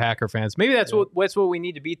dreams of Packer fans. Maybe that's what we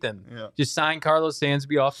need to beat them. Yeah. Just sign Carlos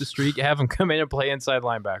Dansby off the street, have him come in and play inside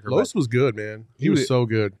linebacker. Los was good, man. He was so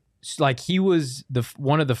good. Like he was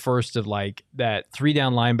one of the first of like that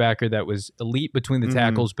 3-down linebacker that was elite between the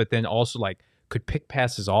tackles, but then also like could pick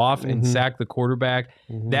passes off and sack the quarterback.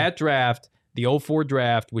 That draft, the 04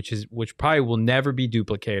 draft, which probably will never be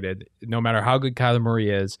duplicated, no matter how good Kyler Murray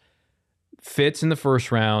is, Fitz in the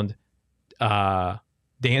first round,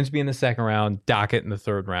 Dansby in the second round, Dockett in the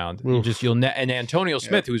third round. And Antonio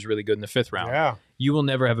Smith, who was really good in the fifth round. Yeah, you will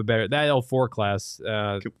never have a better that 04 class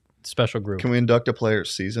special group. Can we induct a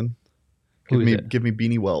player's season? Give me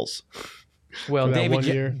Beanie Wells. Well, For that 1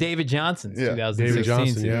 year? David Johnson's 2016 David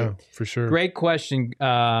Johnson, season. yeah, for sure. Great question,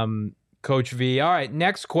 Coach V. All right,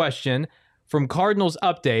 next question from Cardinals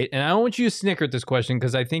Update. And I don't want you to snicker at this question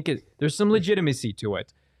because I think there's some legitimacy to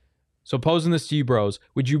it. So posing this to you, bros,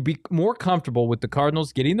 would you be more comfortable with the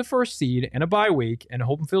Cardinals getting the first seed and a bye week and a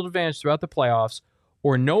home field advantage throughout the playoffs,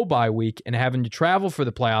 or no bye week and having to travel for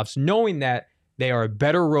the playoffs, knowing that they are a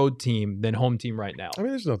better road team than home team right now? I mean,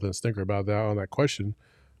 there's nothing to stinker about that on that question.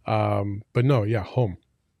 But no, yeah, home.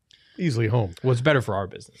 Easily home. Well, it's better for our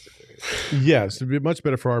business. Yes, it'd be much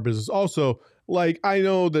better for our business. Also, like, I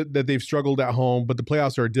know that they've struggled at home, but the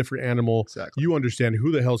playoffs are a different animal. Exactly. You understand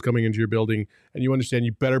who the hell's coming into your building, and you understand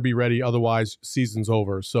you better be ready, otherwise season's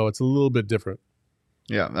over. So it's a little bit different.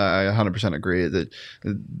 Yeah, I 100% agree that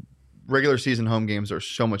regular season home games are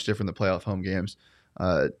so much different than playoff home games.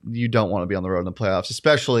 You don't want to be on the road in the playoffs,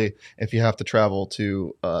 especially if you have to travel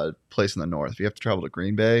to a place in the north. If you have to travel to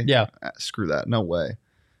Green Bay, screw that. No way.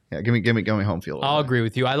 Yeah, give me home field. I'll agree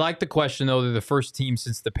with you. I like the question, though. They're the first team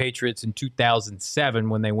since the Patriots in 2007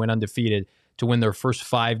 when they went undefeated to win their first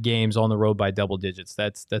 5 games on the road by double digits.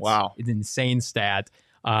 That's wow. An insane stat.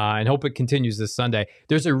 And hope it continues this Sunday.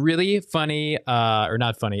 There's a really funny, or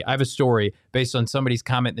not funny, I have a story based on somebody's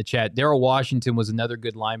comment in the chat. Daryl Washington was another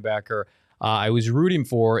good linebacker I was rooting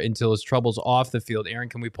for until his troubles off the field. Aaron,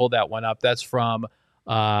 can we pull that one up? That's from,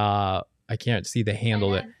 I can't see the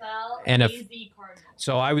handle. NFL.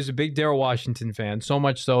 So I was a big Daryl Washington fan, so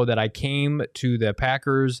much so that I came to the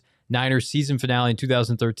Packers-Niners season finale in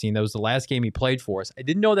 2013. That was the last game he played for us. I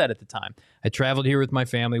didn't know that at the time. I traveled here with my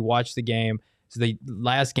family, watched the game. It's the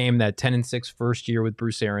last game, that 10-6 first year with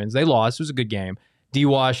Bruce Arians. They lost. It was a good game.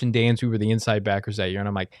 D-Wash and Dansby were the inside backers that year. And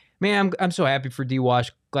I'm like, man, I'm so happy for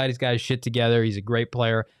D-Wash. Glad he's got his shit together. He's a great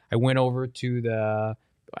player. I went over to the,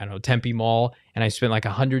 Tempe Mall, and I spent like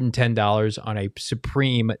 $110 on a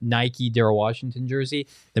Supreme Nike Daryl Washington jersey.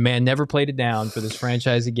 The man never played it down for this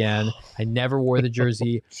franchise again. I never wore the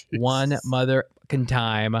jersey one motherfucking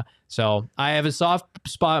time. So I have a soft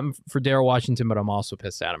spot for Daryl Washington, but I'm also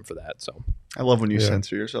pissed at him for that. So I love when you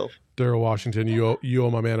censor yourself. Daryl Washington, you owe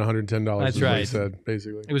my man $110. That's is right. What he said,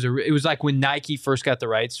 basically. It was like when Nike first got the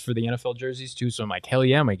rights for the NFL jerseys too. So I'm like, hell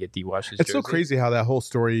yeah, I'm gonna get D-Wash's jersey. It's so crazy how that whole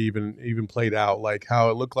story even played out. Like how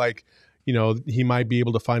it looked like, he might be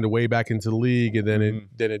able to find a way back into the league, and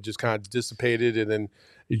then it just kind of dissipated, and then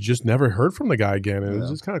you just never heard from the guy again. And it was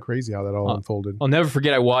just kind of crazy how that all unfolded. I'll never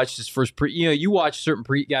forget. I watched his first you watch certain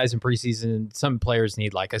guys in preseason, and some players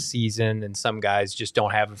need like a season, and some guys just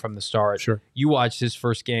don't have it from the start. Sure. You watched his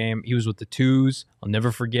first game. He was with the Twos. I'll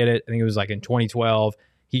never forget it. I think it was like in 2012.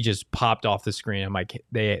 He just popped off the screen. I'm like,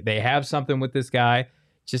 they have something with this guy.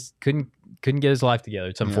 Just couldn't get his life together.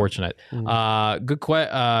 It's unfortunate. Good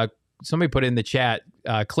question. Somebody put it in the chat.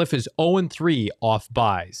 Cliff is 0-3 off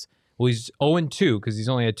buys. Well, he's 0-2 because he's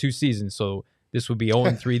only had 2 seasons. So this would be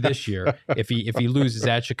 0-3 this year if he loses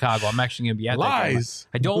at Chicago. I'm actually going to be at that game.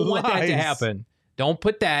 I don't want that to happen. Don't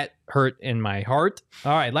put that hurt in my heart.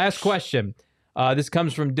 All right, last question. This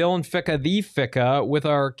comes from Dylan Ficca, the Ficca, with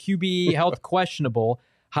our QB health questionable.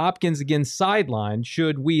 Hopkins again sidelined.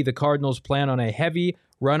 Should we, the Cardinals, plan on a heavy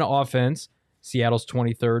run offense? Seattle's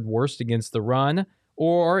 23rd worst against the run.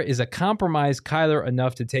 Or is a compromised Kyler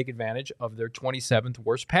enough to take advantage of their 27th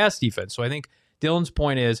worst pass defense? So I think Dylan's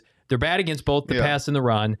point is they're bad against both the pass and the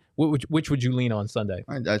run. Which would you lean on Sunday?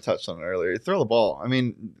 I touched on it earlier. Throw the ball. I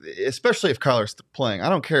mean, especially if Kyler's playing. I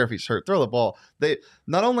don't care if he's hurt. Throw the ball. They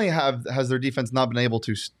not only has their defense not been able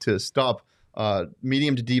to stop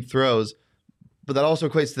medium to deep throws. But that also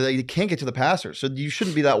equates to that you can't get to the passer. So you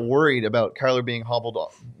shouldn't be that worried about Kyler being hobbled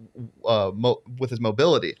with his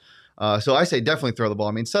mobility. So I say definitely throw the ball.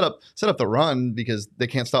 I mean, set up the run because they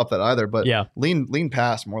can't stop that either. But lean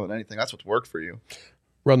pass more than anything. That's what's worked for you.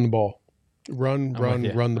 Run the ball. Run the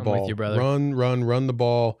I'm ball. with you, brother. Run the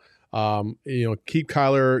ball. Keep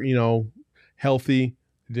Kyler, healthy.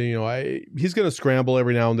 He's going to scramble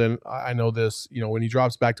every now and then. I know this. When he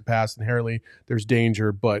drops back to pass, inherently there's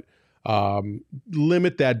danger, but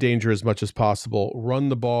limit that danger as much as possible. Run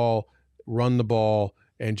the ball,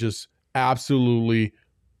 and just absolutely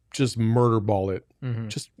just murder ball it. Mm-hmm.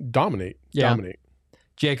 Just dominate. Dominate.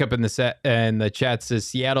 Jacob in the chat says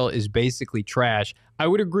Seattle is basically trash. I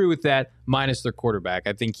would agree with that, minus their quarterback.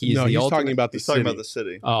 I think he's the ultimate. Talking about the He's city. talking about the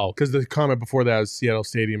city. Oh, because the comment before that is Seattle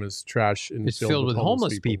Stadium is trash and it's filled with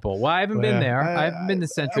homeless people. Well, I haven't been there. I haven't been to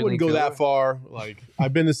Central. I wouldn't go that far. Like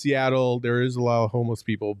I've been to Seattle. There is a lot of homeless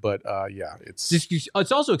people, but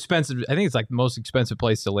it's also expensive. I think it's like the most expensive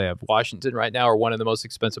place to live. Washington right now are one of the most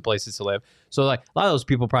expensive places to live. So like a lot of those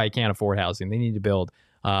people probably can't afford housing. They need to build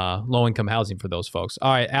low-income housing for those folks.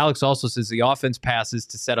 All right, Alex also says the offense passes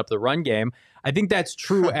to set up the run game. I think that's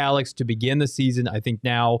true, Alex, to begin the season. I think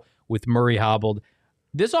now with Murray hobbled,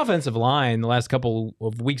 this offensive line the last couple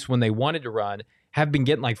of weeks when they wanted to run have been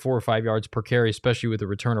getting like 4 or 5 yards per carry, especially with the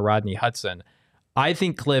return of Rodney Hudson. I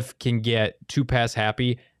think Cliff can get 2-pass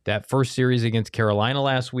happy. That first series against Carolina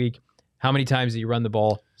last week, how many times did he run the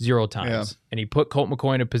ball? 0 times. Yeah. And he put Colt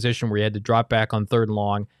McCoy in a position where he had to drop back on 3rd and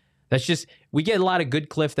long. That's just, we get a lot of good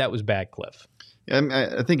Cliff. That was bad Cliff.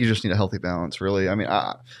 Yeah, I think you just need a healthy balance, really. I mean,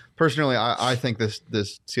 personally, I think this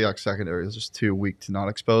Seahawks secondary is just too weak to not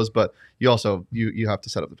expose, but you also you have to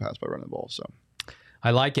set up the pass by running the ball. So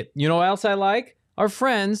I like it. You know what else I like? Our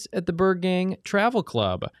friends at the Bird Gang Travel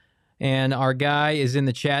Club. And our guy is in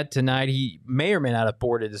the chat tonight. He may or may not have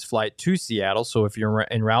boarded his flight to Seattle. So if you're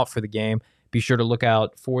en route for the game, be sure to look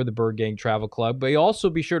out for the Bird Gang Travel Club. But you also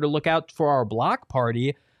be sure to look out for our block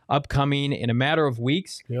party upcoming in a matter of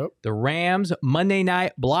weeks. Yep. The Rams Monday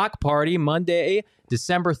night block party, Monday,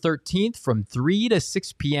 December 13th from 3 to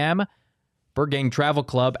 6 p.m. Bird Gang Travel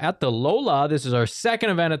Club at the Lola. This is our second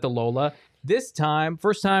event at the Lola. This time,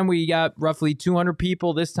 first time we got roughly 200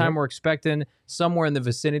 people. This time we're expecting somewhere in the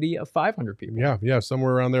vicinity of 500 people. Yeah,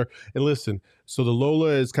 somewhere around there. And listen, so the Lola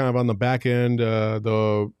is kind of on the back end,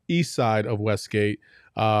 the east side of Westgate.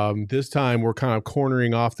 This time we're kind of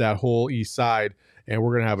cornering off that whole east side. And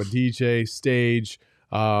we're going to have a DJ, stage,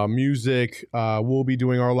 music. We'll be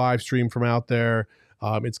doing our live stream from out there.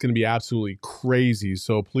 It's going to be absolutely crazy.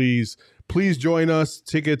 So please join us.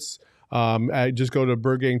 Tickets, just go to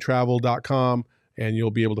birdgangtravel.com and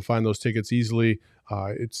you'll be able to find those tickets easily.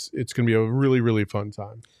 It's going to be a really, really fun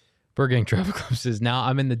time. Bird Gang Travel Club says, now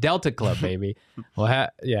I'm in the Delta Club, baby. Well,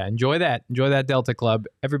 enjoy that. Enjoy that Delta Club.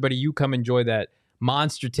 Everybody, you come enjoy that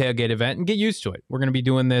monster tailgate event and get used to it. We're going to be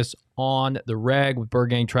doing this on the reg with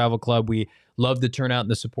Bird Gang Travel Club. We love the turnout and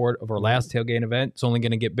the support of our last tailgate event. It's only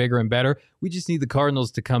going to get bigger and better. We just need the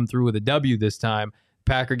Cardinals to come through with a W this time.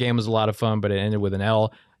 Packer game was a lot of fun, but it ended with an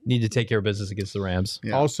L. Need to take care of business against the Rams.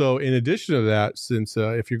 Yeah. Also, in addition to that, since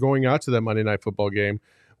if you're going out to that Monday Night Football game,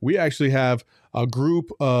 we actually have a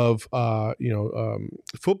group of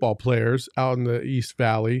football players out in the East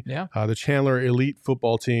Valley. Yeah. The Chandler Elite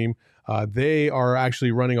football team. They are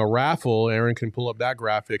actually running a raffle. Aaron can pull up that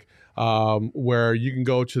graphic where you can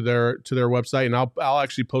go to their website, and I'll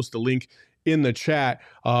actually post a link in the chat,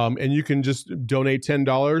 and you can just donate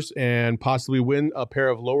 $10 and possibly win a pair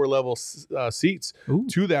of lower level seats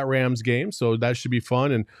to that Rams game. So that should be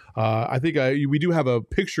fun. And I think we do have a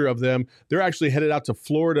picture of them. They're actually headed out to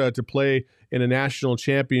Florida to play in a national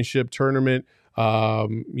championship tournament.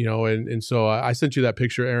 And so I sent you that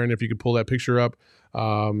picture, Aaron, if you could pull that picture up.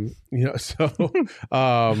 It's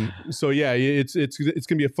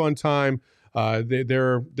gonna be a fun time.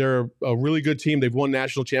 They're a really good team. They've won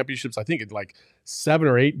national championships, I think, in like 7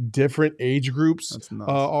 or 8 different age groups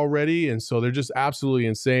already, and so they're just absolutely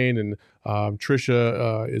insane. And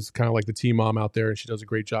Trisha is kind of like the team mom out there, and she does a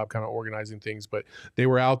great job kind of organizing things. But they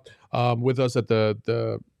were out with us at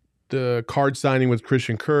the card signing with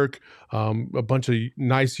Christian Kirk, a bunch of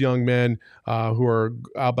nice young men who are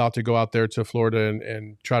about to go out there to Florida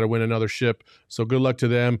and try to win another ship. So good luck to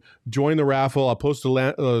them. Join the raffle. I'll post the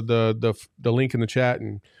link in the chat,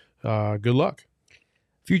 and good luck.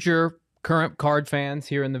 Future current card fans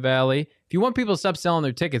here in the Valley, if you want people to stop selling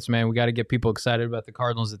their tickets, man, we got to get people excited about the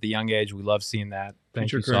Cardinals at the young age. We love seeing that.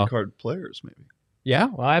 Future current card players, maybe. Yeah,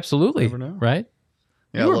 well, absolutely. Never know. Right?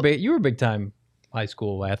 Yeah, you were big time. high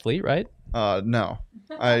school athlete, right? No,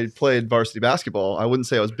 I played varsity basketball. I wouldn't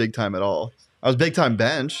say I was big time at all. I was big time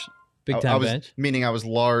bench. Big I time was, bench. meaning I was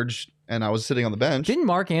large and I was sitting on the bench. Didn't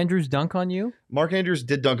Mark Andrews dunk on you? Mark Andrews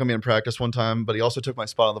did dunk on me in practice one time, but he also took my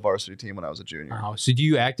spot on the varsity team when I was a junior. Oh, so do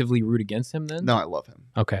you actively root against him then? No, I love him.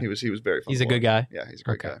 Okay. He was very fun. He's to a good watch. guy. Yeah, he's a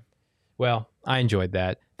great Okay. guy. Well, I enjoyed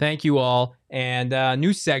that. Thank you all. And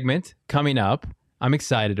new segment coming up. I'm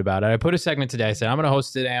excited about it. I put a segment today. I said, I'm going to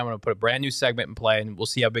host today. I'm going to put a brand new segment in play, and we'll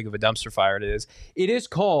see how big of a dumpster fire it is. It is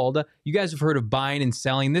called, you guys have heard of buying and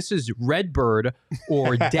selling. This is Redbird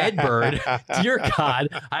or Deadbird. Dear God,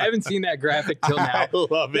 I haven't seen that graphic till now. I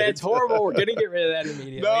love it. That's horrible. We're going to get rid of that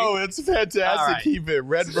immediately. No, it's fantastic. All right. Keep it.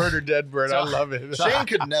 Redbird or Deadbird. So- I love it. Shane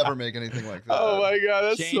could never make anything like that. Oh my God,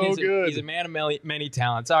 that's Shane so is good. He's a man of many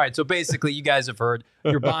talents. All right, so basically, you guys have heard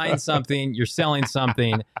you're buying something, you're selling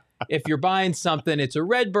something. If you're buying something, it's a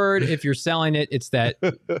Redbird. If you're selling it, it's that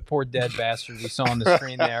poor dead bastard we saw on the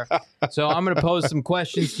screen there. So I'm going to pose some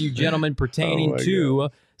questions to you gentlemen pertaining Oh my to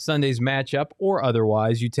Sunday's matchup or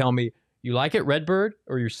otherwise. You tell me you like it, Redbird,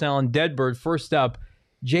 or you're selling Deadbird. First up,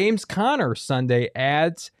 James Conner Sunday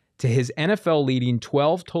adds to his NFL leading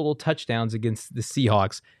 12 total touchdowns against the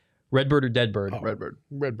Seahawks. Redbird or Deadbird? Oh, Redbird.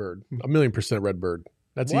 Redbird. 1,000,000% Redbird.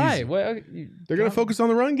 That's Why? easy. Well, They're going to focus on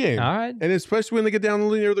the run game. All right. And especially when they get down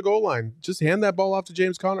near the goal line. Just hand that ball off to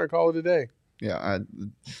James Conner and call it a day. Yeah,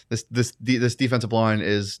 this defensive line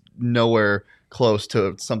is nowhere close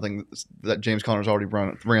to something that James Conner's already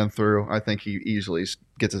ran through. I think he easily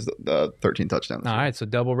gets his 13 touchdowns. All right, so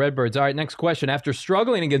double Redbirds. All right, next question. After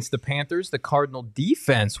struggling against the Panthers, the Cardinal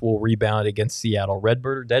defense will rebound against Seattle.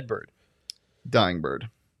 Redbird or Deadbird? Dying bird.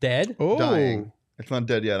 Dead? Oh. Dying. It's not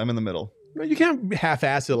dead yet. I'm in the middle. No, you can't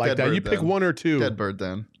half-ass it like that. Deadbird You pick then. one or two. Dead bird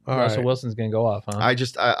then. All Russell right. Wilson's going to go off, huh? I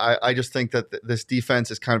just think that this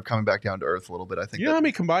defense is kind of coming back down to earth a little bit. I think You know how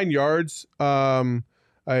many combined yards Tyler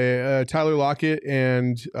Lockett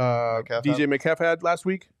and DJ Metcalf had last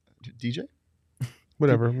week? DJ?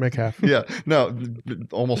 Whatever, Metcalf. Yeah, no,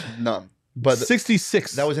 almost none. But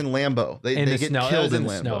 66. that was in Lambeau. They in the get snow. That killed was in in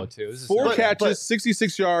the Lambeau. snow, too. It was a Four snow- catches, but-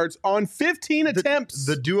 66 yards on 15 attempts.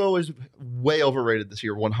 The duo is way overrated this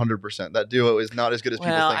year, 100%. That duo is not as good as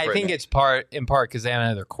people Well, think. I right think now. it's in part because they haven't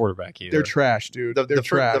had their quarterback either. They're trash, dude. They're the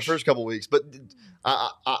trash. first couple weeks, but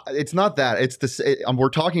it's not that. It's this. We're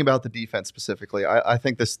talking about the defense specifically. I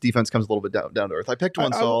think this defense comes a little bit down to earth. I picked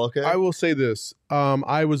one, Saul. Okay, I will say this.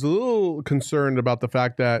 I was a little concerned about the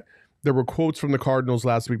fact that there were quotes from the Cardinals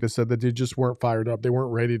last week that said that they just weren't fired up. They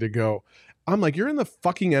weren't ready to go. I'm like, you're in the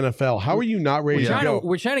fucking NFL. How are you not ready to go?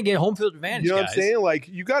 We're trying to get home field advantage, You know guys. what I'm saying? Like,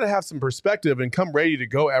 you got to have some perspective and come ready to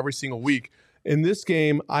go every single week. In this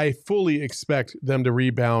game, I fully expect them to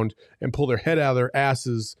rebound and pull their head out of their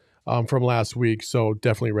asses from last week. So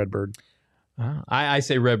definitely Redbird. I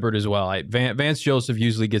say Redbird as well. Vance Joseph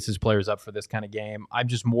usually gets his players up for this kind of game. I'm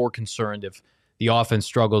just more concerned if the offense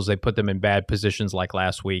struggles, they put them in bad positions like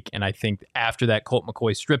last week. And I think after that Colt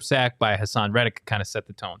McCoy strip sack by Hassan Reddick kind of set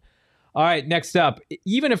the tone. All right, next up,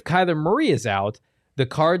 even if Kyler Murray is out, the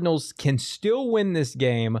Cardinals can still win this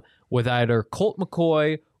game with either Colt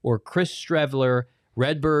McCoy or Chris Streveler,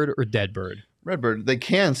 Redbird or Deadbird. Redbird. They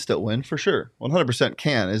can still win for sure. 100%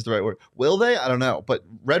 can is the right word. Will they? I don't know. But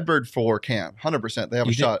Redbird 4 can 100%. They have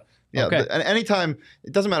You a think- shot. Yeah. Okay. And anytime,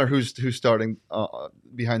 it doesn't matter who's starting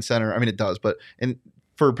behind center. I mean, it does, but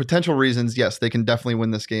for potential reasons, yes, they can definitely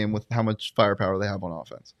win this game with how much firepower they have on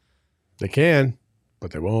offense. They can,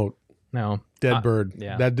 but they won't. No. Dead bird.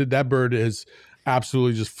 yeah. That bird is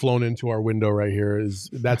absolutely just flown into our window right here.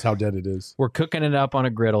 That's how dead it is. We're cooking it up on a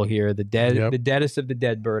griddle here. The deadest of the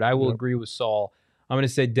dead bird. I will Yep. agree with Saul. I'm going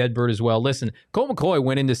to say dead bird as well. Listen, Colt McCoy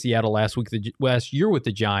went into Seattle last year with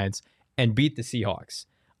the Giants and beat the Seahawks.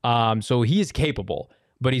 So he is capable,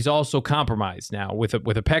 but he's also compromised now with a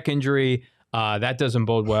pec injury. That doesn't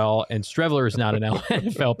bode well. And Streveler is not an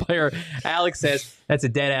NFL player. Alex says that's a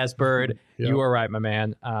dead ass bird. Yep. You are right, my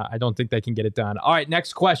man. I don't think they can get it done. All right,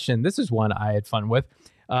 next question. This is one I had fun with.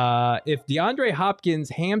 If DeAndre Hopkins'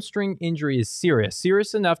 hamstring injury is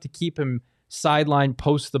serious enough to keep him sidelined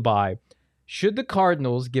post the bye, should the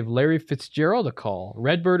Cardinals give Larry Fitzgerald a call?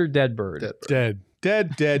 Redbird or Deadbird? Dead.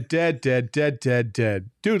 Dead.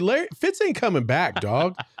 Dude, Larry Fitz ain't coming back,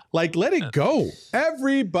 dog. Like, let it go.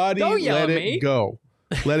 Everybody Don't yell let at it me. go.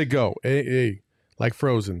 Let it go. Hey, like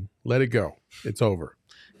Frozen. Let it go. It's over.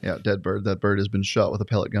 Yeah, dead bird. That bird has been shot with a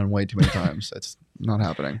pellet gun way too many times. That's not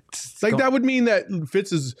happening. Like, that would mean that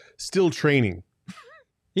Fitz is still training.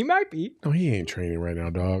 He might be. No, he ain't training right now,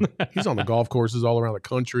 dog. He's on the golf courses all around the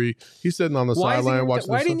country. He's sitting on the sideline watching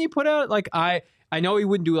Why the didn't he put out I know he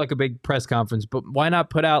wouldn't do like a big press conference, but why not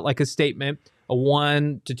put out like a statement? a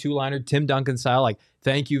 1 to 2 liner, Tim Duncan style. Like,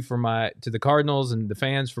 thank you to the Cardinals and the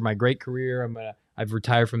fans for my great career. I've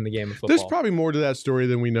retired from the game of football. There's probably more to that story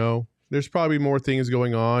than we know. There's probably more things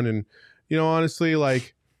going on. And, honestly,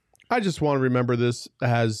 like, I just want to remember this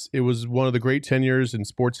as it was one of the great tenures in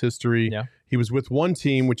sports history. Yeah. He was with one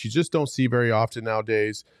team, which you just don't see very often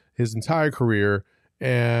nowadays, his entire career.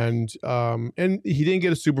 And he didn't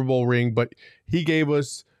get a Super Bowl ring, but he gave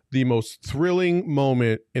us the most thrilling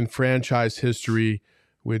moment in franchise history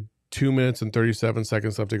with 2 minutes and 37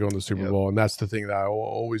 seconds left to go in the Super Bowl. And that's the thing that I will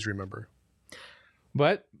always remember.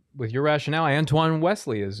 But with your rationale, Antoine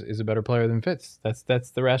Wesley is a better player than Fitz.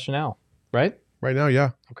 That's the rationale, right? Right now,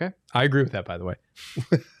 yeah. Okay. I agree with that, by the way.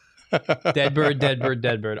 Dead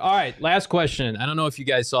bird. All right, last question. I don't know if you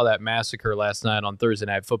guys saw that massacre last night on Thursday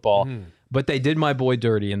Night Football, but they did my boy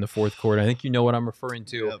dirty in the fourth quarter. I think you know what I'm referring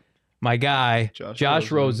to. Yep. My guy, Josh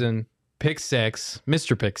Rosen, pick six,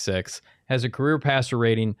 Mr. Pick Six, has a career passer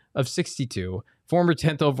rating of 62, former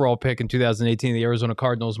 10th overall pick in 2018 of the Arizona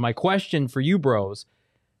Cardinals. My question for you bros,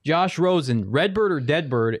 Josh Rosen, Redbird or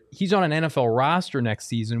Deadbird, he's on an NFL roster next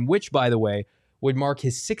season, which, by the way, would mark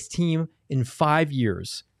his 6th team in 5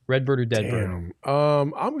 years. Redbird or Deadbird?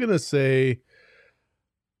 I'm going to say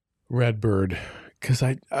Redbird because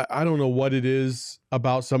I don't know what it is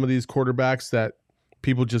about some of these quarterbacks that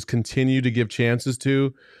people just continue to give chances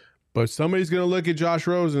to. But somebody's going to look at Josh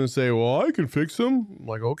Rosen and say, well, I can fix him. I'm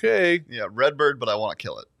like, okay. Yeah, Redbird, but I want to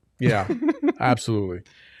kill it. Yeah, absolutely.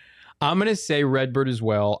 I'm going to say Redbird as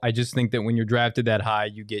well. I just think that when you're drafted that high,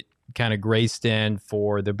 you get kind of graced in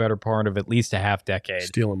for the better part of at least a half decade.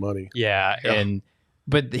 Stealing money. Yeah.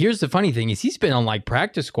 But here's the funny thing is he's been on like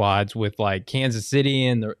practice squads with like Kansas City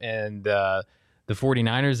and the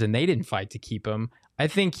 49ers, and they didn't fight to keep him. I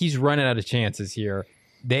think he's running out of chances here.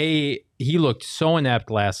 He looked so inept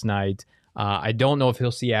last night. I don't know if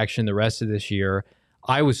he'll see action the rest of this year.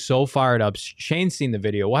 I was so fired up. Shane's seen the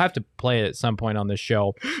video. We'll have to play it at some point on this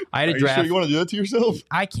show. I had a draft. You sure you want to do that to yourself?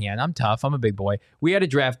 I can. I'm tough. I'm a big boy. We had a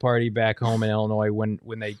draft party back home in Illinois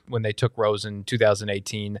when they took Rosen in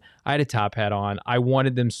 2018. I had a top hat on. I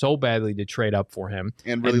wanted them so badly to trade up for him.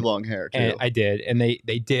 And really long hair, too. And I did. And they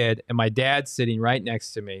did. And my dad's sitting right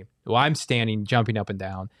next to me. Well, I'm standing, jumping up and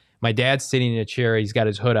down. My dad's sitting in a chair. He's got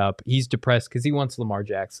his hood up. He's depressed because he wants Lamar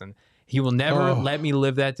Jackson. He will never let me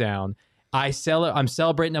live that down. I'm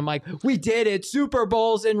celebrating. I'm like, we did it. Super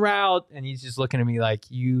Bowl's en route. And he's just looking at me like,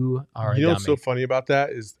 you are a dummy. What's so funny about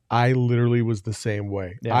that is I literally was the same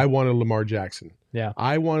way. Yeah. I wanted Lamar Jackson. Yeah.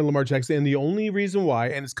 I wanted Lamar Jackson. And the only reason why,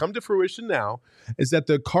 and it's come to fruition now, is that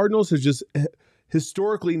the Cardinals have just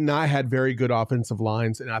historically not had very good offensive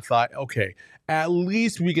lines. And I thought, okay, at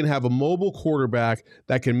least we can have a mobile quarterback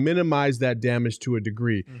that can minimize that damage to a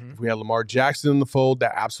degree. Mm-hmm. If we had Lamar Jackson in the fold,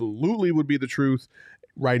 that absolutely would be the truth.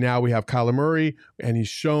 Right now we have Kyler Murray, and he's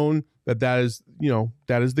shown that is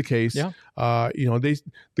the case. Yeah.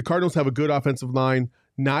 The Cardinals have a good offensive line,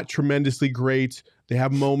 not tremendously great. They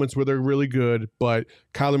have moments where they're really good, but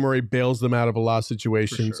Kyler Murray bails them out of a lot of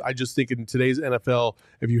situations. Sure. I just think in today's NFL,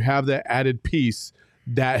 if you have that added piece,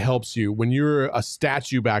 that helps you. When you're a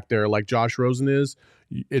statue back there like Josh Rosen is,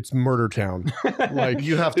 it's murder town. Like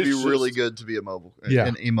you have to be really good to be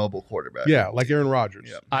an immobile quarterback. Yeah, like Aaron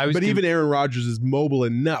Rodgers. Yeah. Even Aaron Rodgers is mobile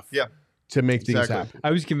enough to make things happen.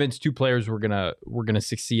 I was convinced two players were gonna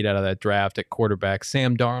succeed out of that draft at quarterback: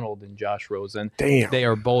 Sam Darnold and Josh Rosen. Damn, they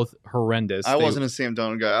are both horrendous. I wasn't a Sam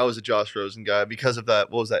Darnold guy. I was a Josh Rosen guy because of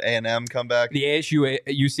that. What was that A&M comeback? The ASU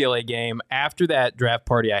UCLA game. After that draft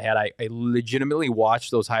party I had, I legitimately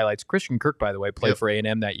watched those highlights. Christian Kirk, by the way, played for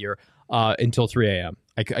A&M that year until 3 a.m.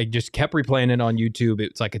 I just kept replaying it on YouTube.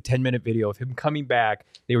 It's like a 10-minute video of him coming back.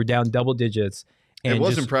 They were down double digits. And it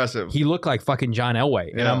was impressive. He looked like fucking John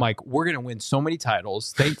Elway. And I'm like, we're going to win so many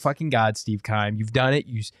titles. Thank fucking God, Steve Keim. You've done it,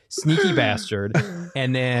 you sneaky bastard.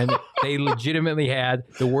 And then they legitimately had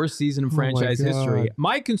the worst season in franchise history.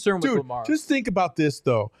 My concern with Lamar. Just think about this,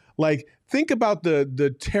 though. Like, think about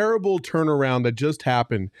the terrible turnaround that just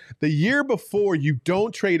happened. The year before, you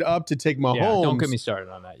don't trade up to take Mahomes. Yeah, don't get me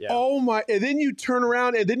started on that. Yeah. Oh, my. And then you turn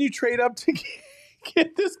around and then you trade up to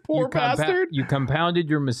get this poor bastard. You compounded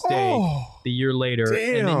your mistake the year later.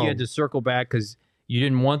 Damn. And then you had to circle back because you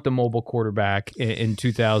didn't want the mobile quarterback in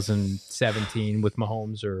 2017 with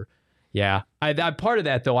Mahomes I part of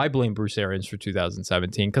that, though, I blame Bruce Arians for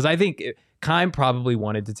 2017 because I think Keim probably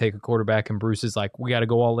wanted to take a quarterback, and Bruce is like, we got to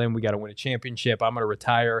go all in. We got to win a championship. I'm going to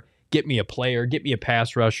retire. Get me a player. Get me a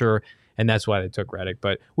pass rusher. And that's why they took Reddick.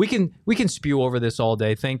 But we can spew over this all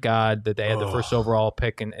day. Thank God that they had the first overall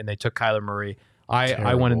pick and they took Kyler Murray.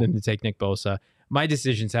 I wanted them to take Nick Bosa. My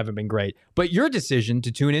decisions haven't been great. But your decision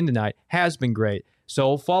to tune in tonight has been great.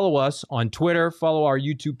 So follow us on Twitter, follow our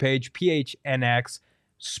YouTube page, PHNX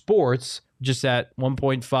Sports, just at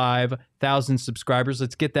 1.5 thousand subscribers.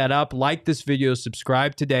 Let's get that up. Like this video,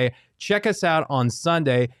 subscribe today. Check us out on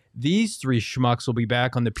Sunday. These three schmucks will be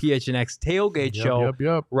back on the PHNX Tailgate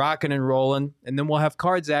Show, rocking and rolling. And then we'll have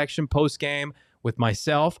cards action post-game with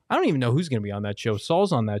myself. I don't even know who's going to be on that show.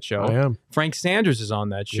 Saul's on that show. I am. Frank Sanders is on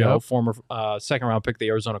that show, former second-round pick of the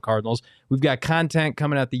Arizona Cardinals. We've got content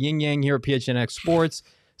coming out the yin-yang here at PHNX Sports.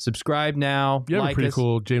 Subscribe now. You have like a pretty us.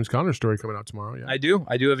 cool James Conner story coming out tomorrow. Yeah. I do.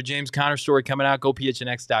 I do have a James Conner story coming out. Go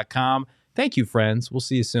PHNX.com. Thank you, friends. We'll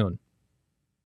see you soon.